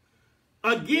Jesus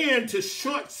again to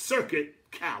short-circuit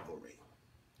Calvary.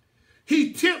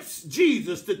 He tempts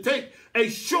Jesus to take a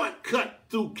shortcut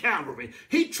through Calvary.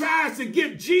 He tries to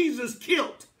get Jesus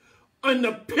killed on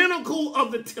the pinnacle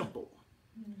of the temple.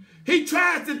 He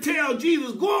tries to tell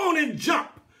Jesus, go on and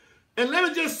jump. And let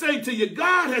me just say to you,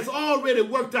 God has already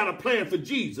worked out a plan for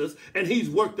Jesus, and he's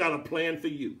worked out a plan for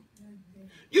you.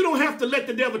 You don't have to let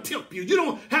the devil tempt you. You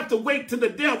don't have to wait till the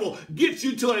devil gets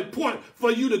you to a point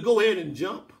for you to go ahead and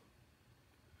jump.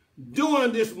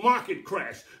 During this market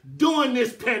crash, during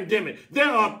this pandemic,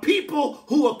 there are people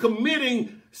who are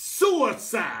committing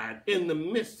suicide in the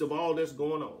midst of all that's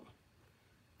going on.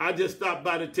 I just stopped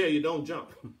by to tell you, don't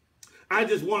jump. I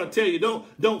just want to tell you,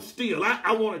 don't steal.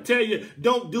 I want to tell you,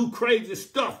 don't do crazy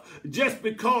stuff just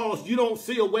because you don't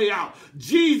see a way out.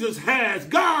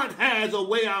 God has a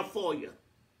way out for you.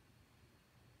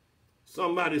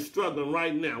 Somebody's struggling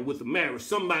right now with a marriage.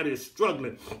 Somebody is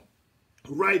struggling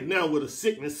right now with a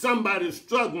sickness. Somebody is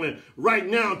struggling right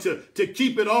now to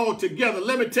keep it all together.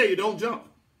 Let me tell you, don't jump.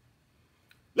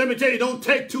 Let me tell you, don't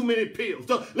take too many pills.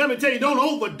 Let me tell you, don't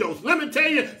overdose. Let me tell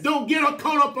you, don't get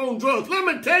caught up on drugs. Let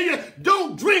me tell you,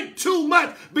 don't drink too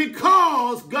much,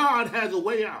 because God has a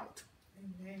way out.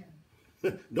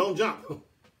 Amen. Don't jump.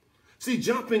 See,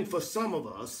 jumping for some of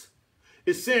us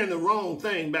is saying the wrong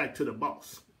thing back to the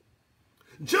boss.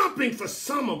 Jumping for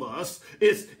some of us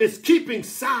is keeping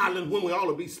silent when we ought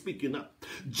to be speaking up.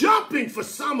 Jumping for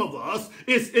some of us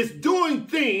is doing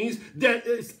things that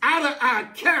is out of our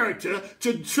character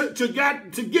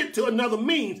to get to another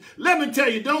means. Let me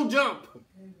tell you, don't jump.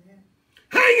 Amen.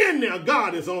 Hang in there.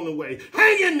 God is on the way.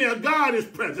 Hang in there. God is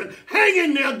present. Hang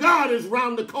in there. God is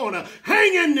around the corner.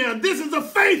 Hang in there. This is a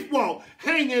faith walk.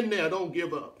 Hang in there. Don't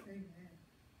give up. Amen.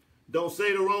 Don't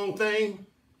say the wrong thing.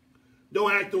 Don't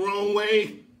act the wrong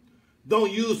way.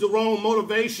 Don't use the wrong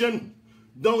motivation.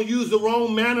 Don't use the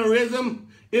wrong mannerism.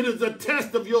 It is a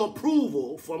test of your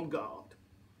approval from God.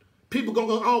 People are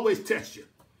going to always test you.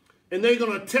 And they're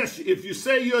going to test you. If you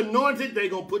say you're anointed, they're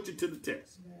going to put you to the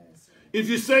test. Yes. If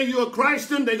you say you're a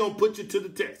Christian, they're going to put you to the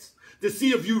test to see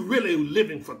if you're really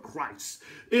living for Christ.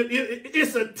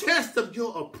 It's a test of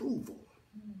your approval.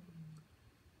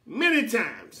 Many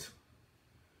times,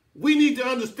 we need to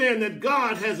understand that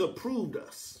God has approved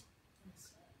us.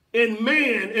 And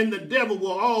man and the devil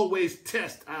will always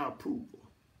test our approval.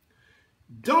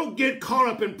 Don't get caught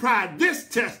up in pride. This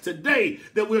test today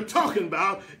that we're talking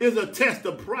about is a test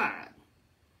of pride.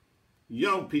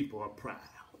 Young people are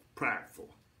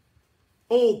prideful.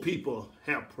 Old people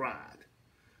have pride.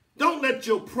 Don't let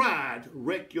your pride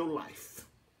wreck your life.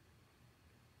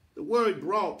 The word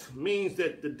brought means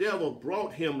that the devil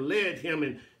brought him, led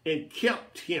him, and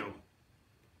kept him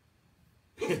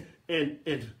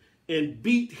and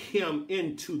beat him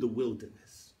into the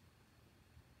wilderness.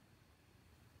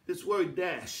 This word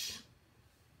dash,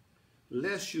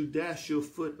 lest you dash your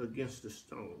foot against a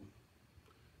stone.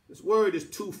 This word is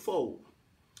twofold.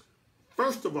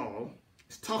 First of all,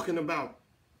 it's talking about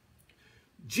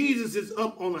Jesus is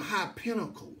up on a high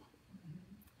pinnacle.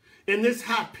 And this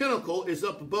high pinnacle is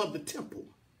up above the temple.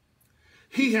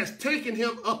 He has taken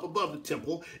him up above the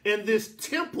temple, and this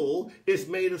temple is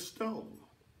made of stone.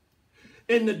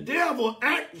 And the devil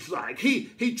acts like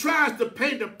he tries to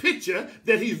paint a picture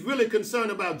that he's really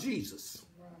concerned about Jesus.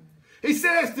 He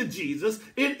says to Jesus,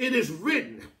 it is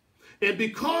written. And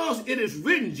because it is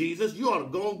written, Jesus, you ought to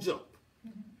go and jump.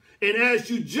 And as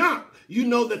you jump, you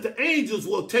know that the angels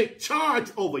will take charge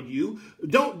over you.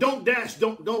 Don't dash,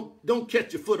 don't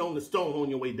catch your foot on the stone on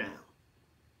your way down.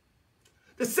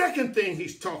 The second thing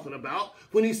he's talking about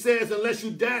when he says, unless you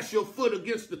dash your foot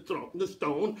against the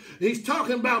stone, he's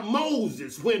talking about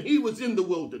Moses when he was in the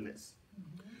wilderness.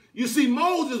 You see,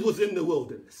 Moses was in the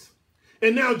wilderness,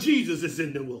 and now Jesus is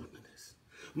in the wilderness.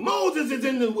 Moses is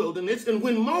in the wilderness, and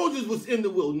when Moses was in the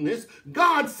wilderness,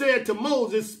 God said to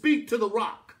Moses, speak to the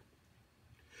rock.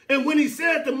 And when he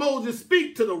said to Moses,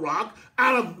 speak to the rock,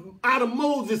 out of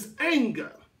Moses'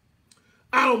 anger,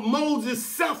 out of Moses'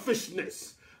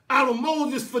 selfishness, out of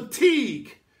Moses'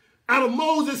 fatigue, out of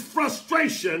Moses'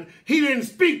 frustration, he didn't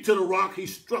speak to the rock, he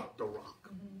struck the rock.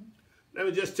 Let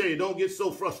me just tell you, don't get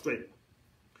so frustrated.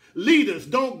 Leaders,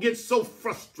 don't get so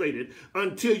frustrated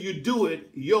until you do it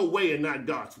your way and not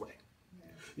God's way.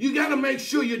 You got to make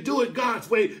sure you do it God's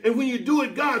way. And when you do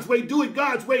it God's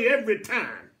way every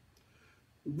time.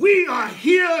 We are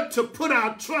here to put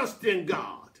our trust in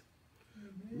God.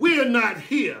 We're not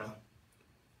here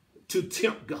to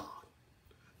tempt God.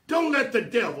 Don't let the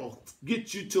devil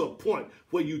get you to a point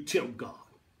where you tempt God.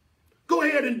 Go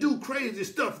ahead and do crazy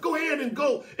stuff. Go ahead and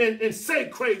go and say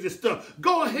crazy stuff.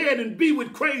 Go ahead and be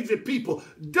with crazy people.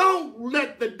 Don't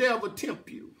let the devil tempt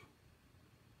you.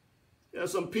 There are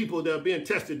some people that are being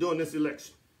tested during this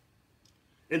election.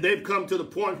 And they've come to the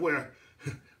point where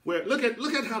look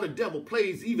at how the devil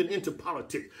plays even into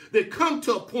politics. They come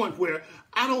to a point where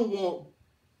I don't want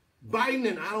Biden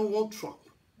and I don't want Trump.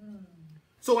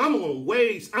 So I'm gonna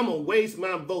waste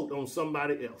my vote on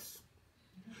somebody else.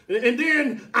 And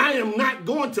then I am not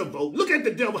going to vote. Look at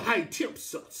the devil, how he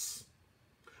tempts us.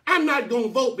 I'm not going to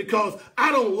vote because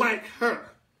I don't like her,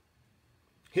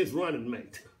 his running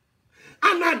mate.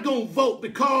 I'm not going to vote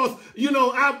because,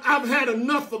 I've had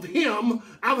enough of him.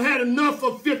 I've had enough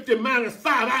of 50 minus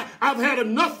 5. I've had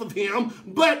enough of him,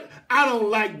 but I don't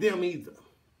like them either.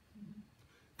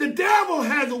 The devil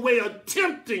has a way of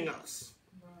tempting us.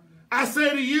 I say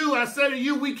to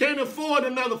you, we can't afford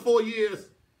another 4 years.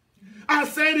 I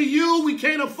say to you, we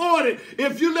can't afford it.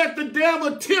 If you let the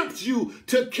devil tempt you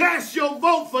to cast your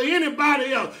vote for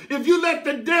anybody else, if you let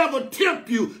the devil tempt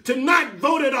you to not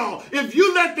vote at all, if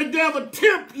you let the devil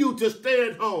tempt you to stay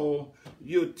at home,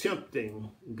 you're tempting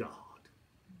God.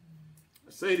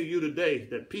 I say to you today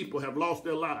that people have lost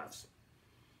their lives.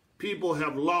 People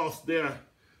have lost their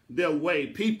way.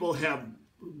 People have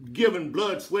given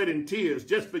blood, sweat, and tears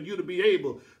just for you to be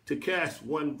able to cast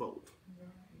one vote.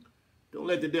 Don't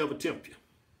let the devil tempt you.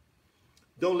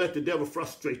 Don't let the devil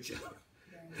frustrate you.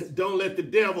 Don't let the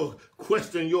devil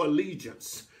question your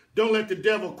allegiance. Don't let the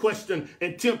devil question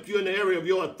and tempt you in the area of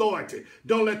your authority.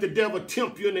 Don't let the devil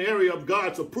tempt you in the area of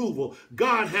God's approval.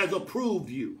 God has approved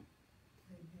you.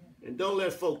 And don't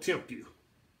let folk tempt you.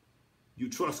 You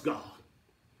trust God.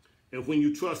 And when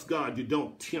you trust God, you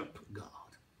don't tempt God.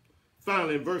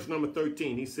 Finally, in verse number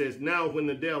 13, he says, now when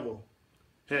the devil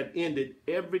had ended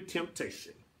every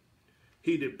temptation,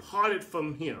 he departed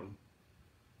from him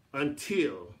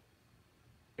until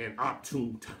an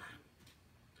opportune time.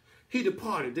 He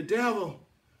departed. The devil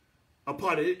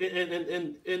departed.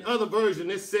 In other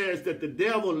versions, it says that the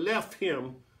devil left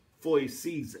him for a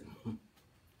season.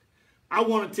 I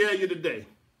want to tell you today,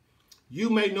 you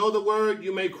may know the word,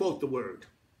 you may quote the word,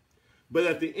 But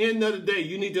at the end of the day,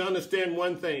 you need to understand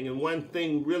one thing, and one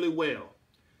thing really well.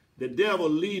 The devil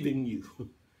leaving you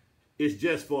is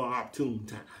just for an opportune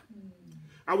time.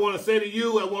 I want to say to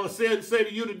you, I want to say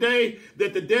to you today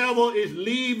that the devil is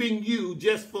leaving you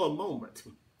just for a moment.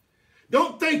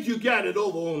 Don't think you got it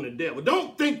over on the devil.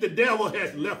 Don't think the devil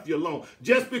has left you alone.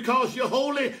 Just because you're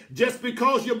holy, just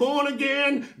because you're born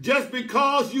again, just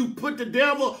because you put the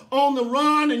devil on the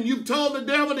run and you told the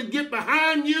devil to get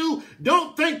behind you,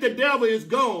 don't think the devil is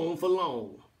gone for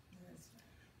long.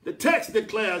 The text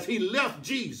declares he left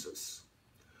Jesus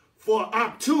for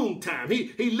opportune time.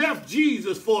 He left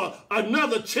Jesus for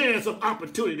another chance of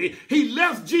opportunity. He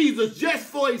left Jesus just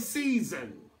for a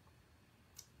season.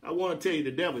 I want to tell you,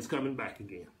 the devil is coming back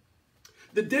again.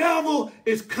 The devil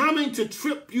is coming to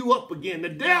trip you up again. The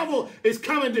devil is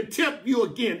coming to tempt you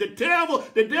again. The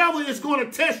devil is going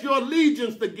to test your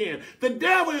allegiance again. The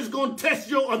devil is going to test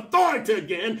your authority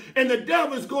again. And the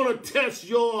devil is going to test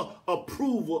your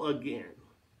approval again.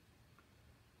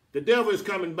 The devil is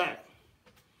coming back.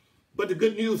 But the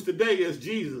good news today is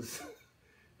Jesus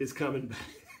is coming back.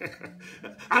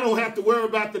 I don't have to worry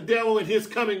about the devil and his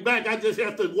coming back. I just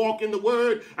have to walk in the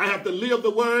word. I have to live the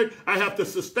word. I have to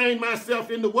sustain myself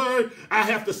in the word. I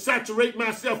have to saturate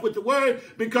myself with the word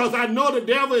because I know the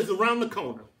devil is around the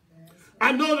corner.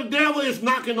 I know the devil is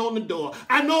knocking on the door.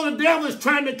 I know the devil is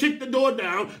trying to kick the door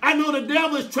down. I know the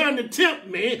devil is trying to tempt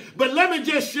me. But let me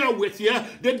just share with you,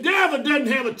 the devil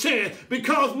doesn't have a chance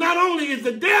because not only is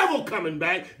the devil coming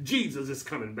back, Jesus is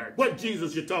coming back. What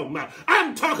Jesus you talking about?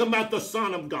 I'm talking about the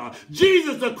Son of God.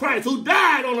 Jesus the Christ who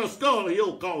died on a skull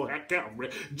hill called Calvary.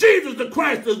 Jesus the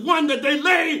Christ is one that they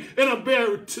laid in a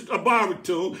buried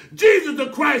tomb. Jesus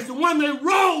the Christ, the one that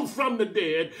rose from the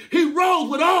dead. He rose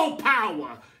with all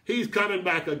power. He's coming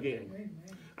back again. Amen.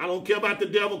 I don't care about the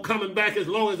devil coming back as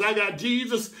long as I got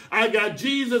Jesus. I got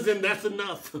Jesus and that's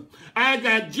enough. I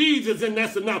got Jesus and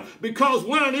that's enough. Because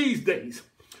one of these days,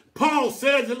 Paul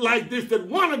says it like this, that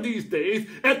one of these days,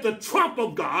 at the trump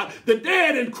of God, the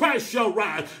dead in Christ shall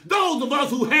rise. Those of us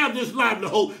who have this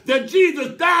livelihood, that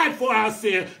Jesus died for our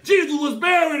sin. Jesus was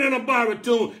buried in a buried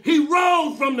tomb. He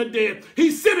rose from the dead.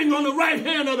 He's sitting on the right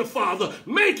hand of the Father,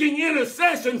 making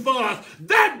intercession for us.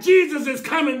 That Jesus is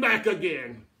coming back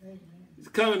again. Amen. He's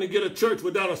coming to get a church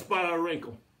without a spot or a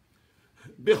wrinkle.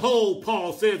 Behold,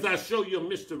 Paul says, I show you a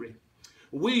mystery.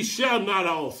 We shall not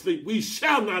all sleep. We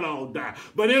shall not all die.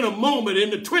 But in a moment, in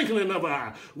the twinkling of an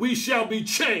eye, we shall be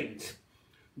changed.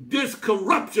 This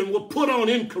corruption will put on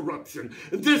incorruption.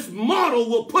 This mortal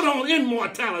will put on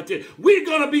immortality. We're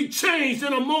going to be changed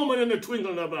in a moment, in the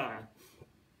twinkling of an eye.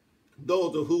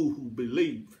 Those of who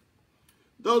believe.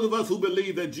 Those of us who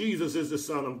believe that Jesus is the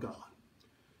Son of God.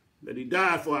 That he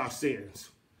died for our sins.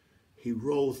 He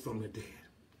rose from the dead.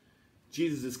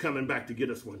 Jesus is coming back to get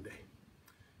us one day.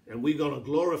 And we're going to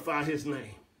glorify his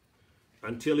name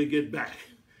until he gets back.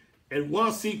 And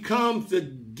once he comes to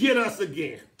get us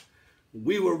again,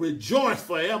 we will rejoice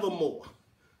forevermore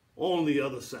on the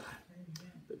other side.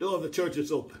 Amen. The door of the church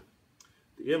is open.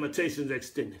 The invitation is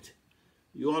extended.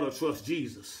 You ought to trust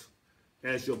Jesus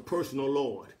as your personal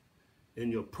Lord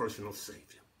and your personal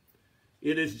Savior.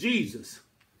 It is Jesus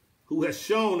who has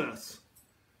shown us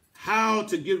how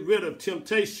to get rid of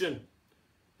temptation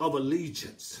of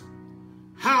allegiance.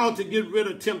 How to get rid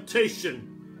of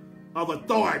temptation of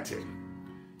authority,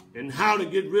 and how to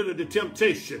get rid of the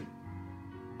temptation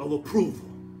of approval.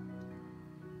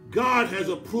 God has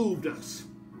approved us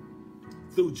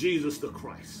through Jesus the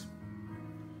Christ.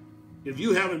 If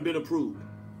you haven't been approved,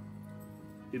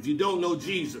 if you don't know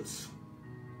Jesus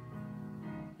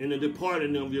in the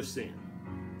departing of your sin,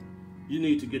 you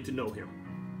need to get to know him.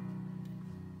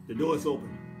 The door is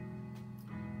open.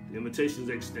 The invitation is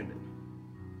extended.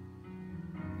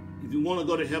 If you want to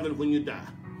go to heaven when you die,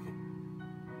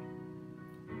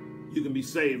 you can be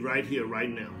saved right here, right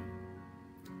now.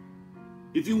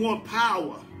 If you want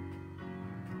power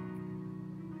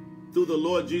through the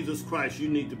Lord Jesus Christ, you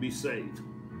need to be saved.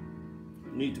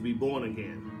 You need to be born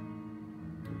again.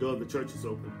 The door of the church is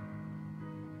open.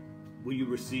 Will you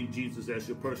receive Jesus as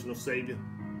your personal Savior?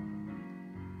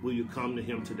 Will you come to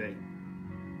him today?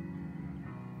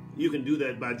 You can do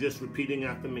that by just repeating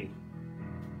after me.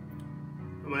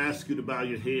 I'm going to ask you to bow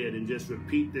your head and just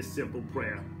repeat this simple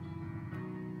prayer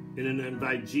and then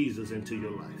invite Jesus into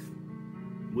your life.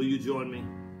 Will you join me?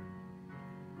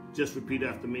 Just repeat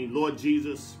after me. Lord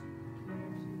Jesus,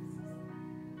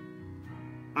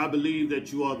 I believe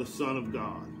that you are the Son of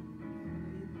God.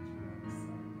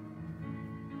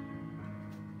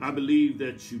 I believe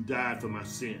that you died for my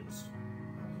sins.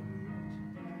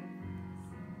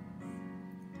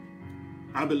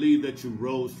 I believe that you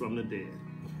rose from the dead.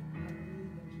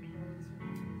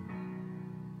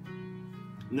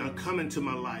 Now come into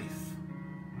my life.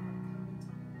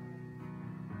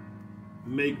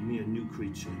 Make me a new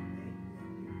creature.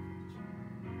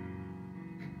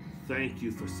 Thank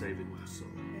you for saving my soul.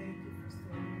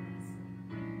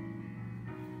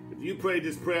 If you prayed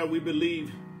this prayer, we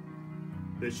believe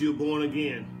that you're born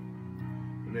again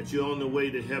and that you're on the way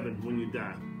to heaven when you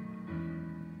die.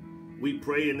 We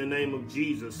pray in the name of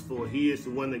Jesus, for he is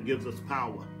the one that gives us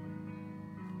power.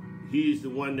 He is the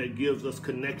one that gives us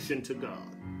connection to God.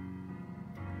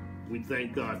 We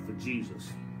thank God for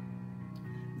Jesus.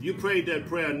 If you prayed that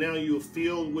prayer, now you are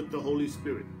filled with the Holy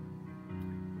Spirit.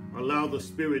 Allow the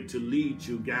Spirit to lead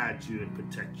you, guide you, and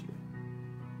protect you.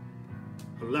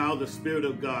 Allow the Spirit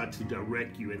of God to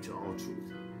direct you into all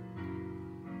truth.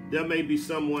 There may be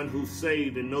someone who's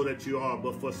saved and know that you are,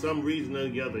 but for some reason or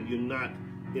the other, you're not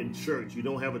in church. You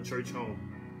don't have a church home.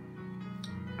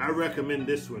 I recommend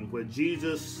this one, where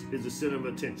Jesus is the center of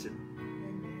attention,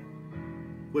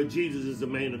 where Jesus is the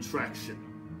main attraction,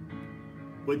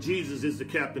 where Jesus is the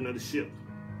captain of the ship.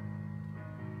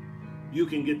 You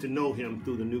can get to know him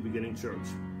through the New Beginning Church.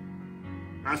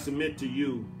 I submit to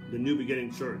you the New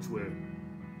Beginning Church, where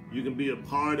you can be a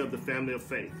part of the family of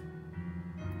faith.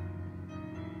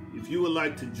 If you would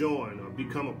like to join or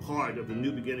become a part of the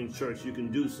New Beginning Church, you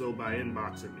can do so by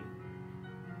inboxing me.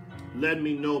 Let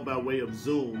me know by way of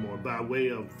Zoom or by way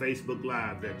of Facebook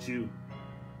Live that you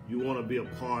want to be a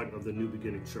part of the New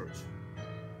Beginning Church.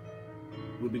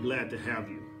 We'll be glad to have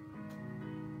you.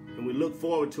 And we look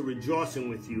forward to rejoicing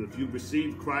with you. If you've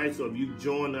received Christ or if you've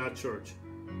joined our church,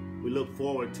 we look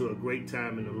forward to a great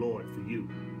time in the Lord for you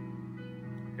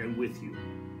and with you.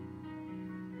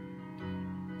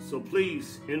 So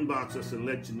please inbox us and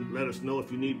let us know if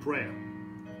you need prayer.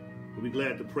 We'll be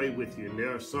glad to pray with you. And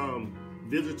there are some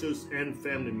visitors and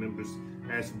family members,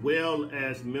 as well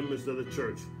as members of the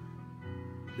church,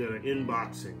 that are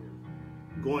inboxing,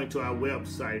 going to our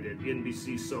website at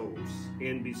NBC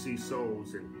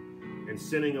Souls, and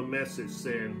sending a message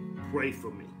saying, pray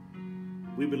for me.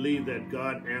 We believe that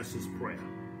God answers prayer.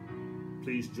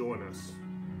 Please join us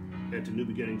at the New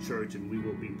Beginning Church, and we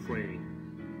will be praying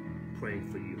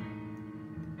for you.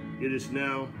 It is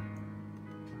now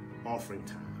offering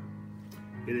time.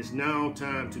 It is now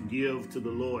time to give to the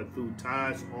Lord through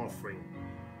tithes, offering,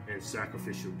 and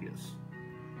sacrificial gifts.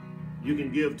 You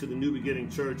can give to the New Beginning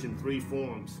Church in 3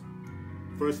 forms.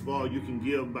 First of all, you can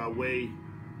give by way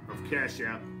of Cash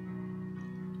App.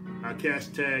 Our cash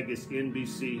tag is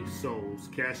NBC Souls.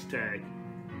 Cash tag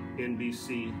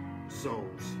NBC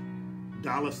Souls. $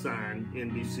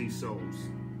 NBC Souls.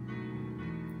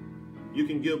 You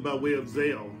can give by way of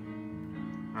Zelle.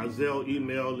 Our Zelle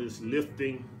email is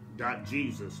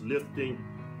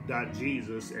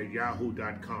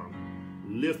lifting.jesus@yahoo.com.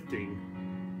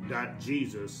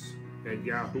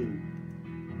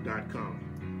 lifting.jesus@yahoo.com.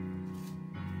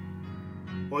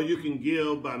 Or you can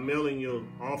give by mailing your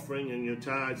offering and your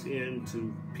tithes in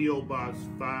to P.O. Box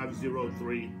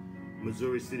 503,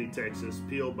 Missouri City, Texas.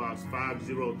 P.O. Box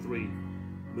 503,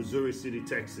 Missouri City,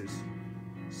 Texas,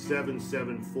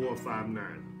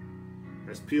 77459.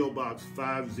 That's P.O. Box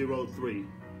 503,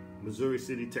 Missouri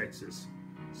City, Texas,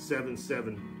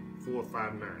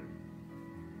 77459.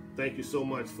 Thank you so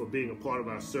much for being a part of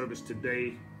our service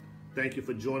today. Thank you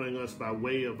for joining us by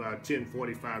way of our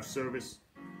 1045 service.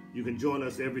 You can join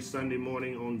us every Sunday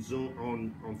morning on Zoom,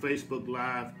 on Facebook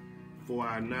Live for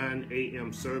our 9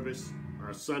 a.m. service,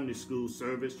 our Sunday school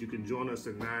service. You can join us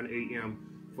at 9 a.m.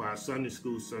 for our Sunday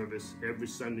school service every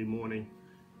Sunday morning.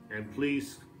 And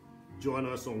please join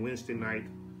us on Wednesday night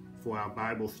for our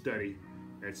Bible study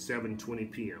at 7:20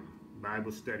 p.m.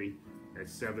 Bible study at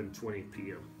 7:20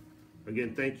 p.m.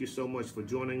 Again, thank you so much for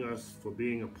joining us, for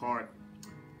being a part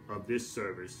of this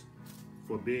service,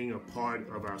 for being a part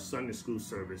of our Sunday school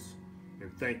service,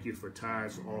 and thank you for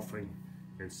tithes, offering,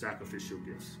 and sacrificial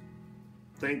gifts.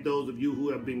 Thank those of you who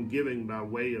have been giving by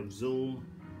way of Zoom,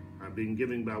 been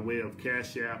giving by way of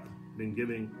Cash App, been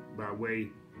giving by way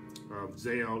of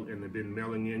Zelle, and have been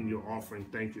mailing in your offering.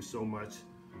 Thank you so much.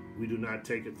 We do not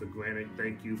take it for granted.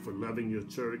 Thank you for loving your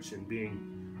church and being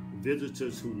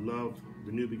visitors who love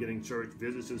the New Beginning Church.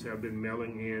 Visitors have been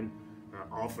mailing in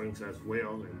offerings as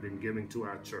well and been giving to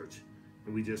our church.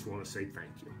 And we just want to say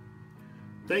thank you.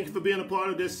 Thank you for being a part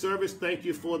of this service. Thank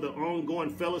you for the ongoing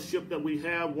fellowship that we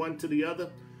have one to the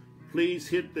other. Please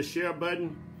hit the share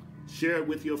button. Share it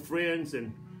with your friends.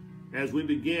 And as we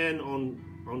begin on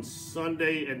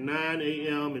Sunday at 9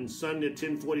 a.m. and Sunday at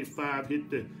 10:45, hit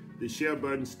the share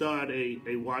button, start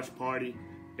a watch party.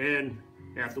 And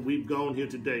after we've gone here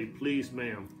today, please,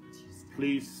 ma'am,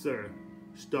 please, sir,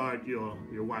 start your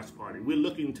watch party. We're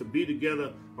looking to be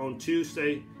together on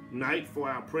Tuesday night for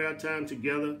our prayer time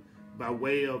together by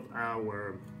way of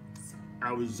our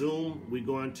Zoom. We're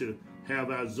going to have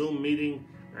our Zoom meeting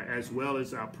as well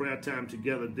as our prayer time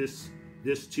together this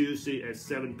Tuesday at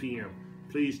 7 p.m.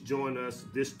 Please join us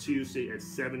this Tuesday at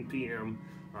 7 p.m.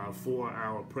 For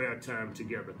our prayer time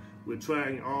together. We're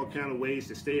trying all kind of ways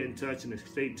to stay in touch and to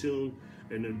stay tuned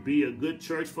and to be a good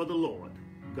church for the Lord.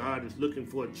 God is looking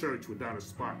for a church without a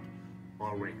spot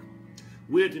or wrinkle.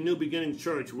 We're at the New Beginning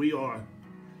Church. We are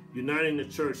uniting the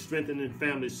church, strengthening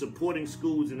families, supporting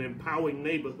schools, and empowering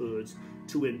neighborhoods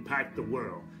to impact the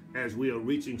world as we are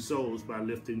reaching souls by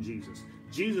lifting Jesus.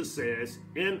 Jesus says,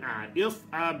 "And if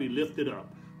I be lifted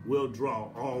up, will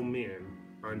draw all men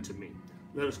unto me."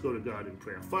 Let us go to God in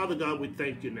prayer. Father God, we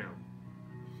thank you now.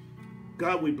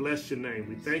 God, we bless your name.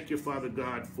 We thank you, Father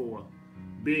God, for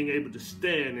being able to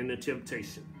stand in the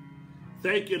temptation.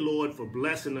 Thank you, Lord, for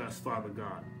blessing us, Father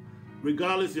God.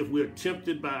 Regardless if we're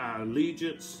tempted by our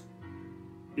allegiance,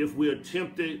 if we're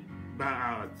tempted by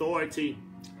our authority,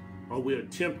 or we're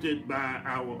tempted by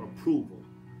our approval.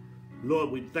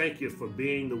 Lord, we thank you for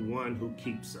being the one who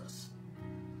keeps us.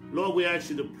 Lord, we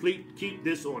ask you to keep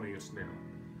this audience now.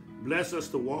 Bless us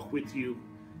to walk with you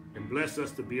and bless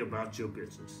us to be about your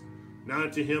business. Now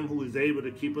unto him who is able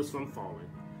to keep us from falling,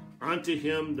 unto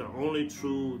him the only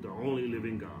true, the only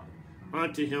living God.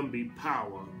 Unto him be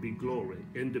power, be glory,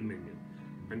 and dominion.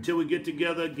 Until we get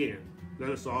together again,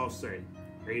 let us all say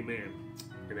amen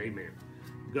and amen.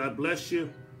 God bless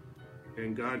you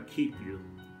and God keep you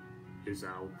is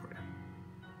our prayer.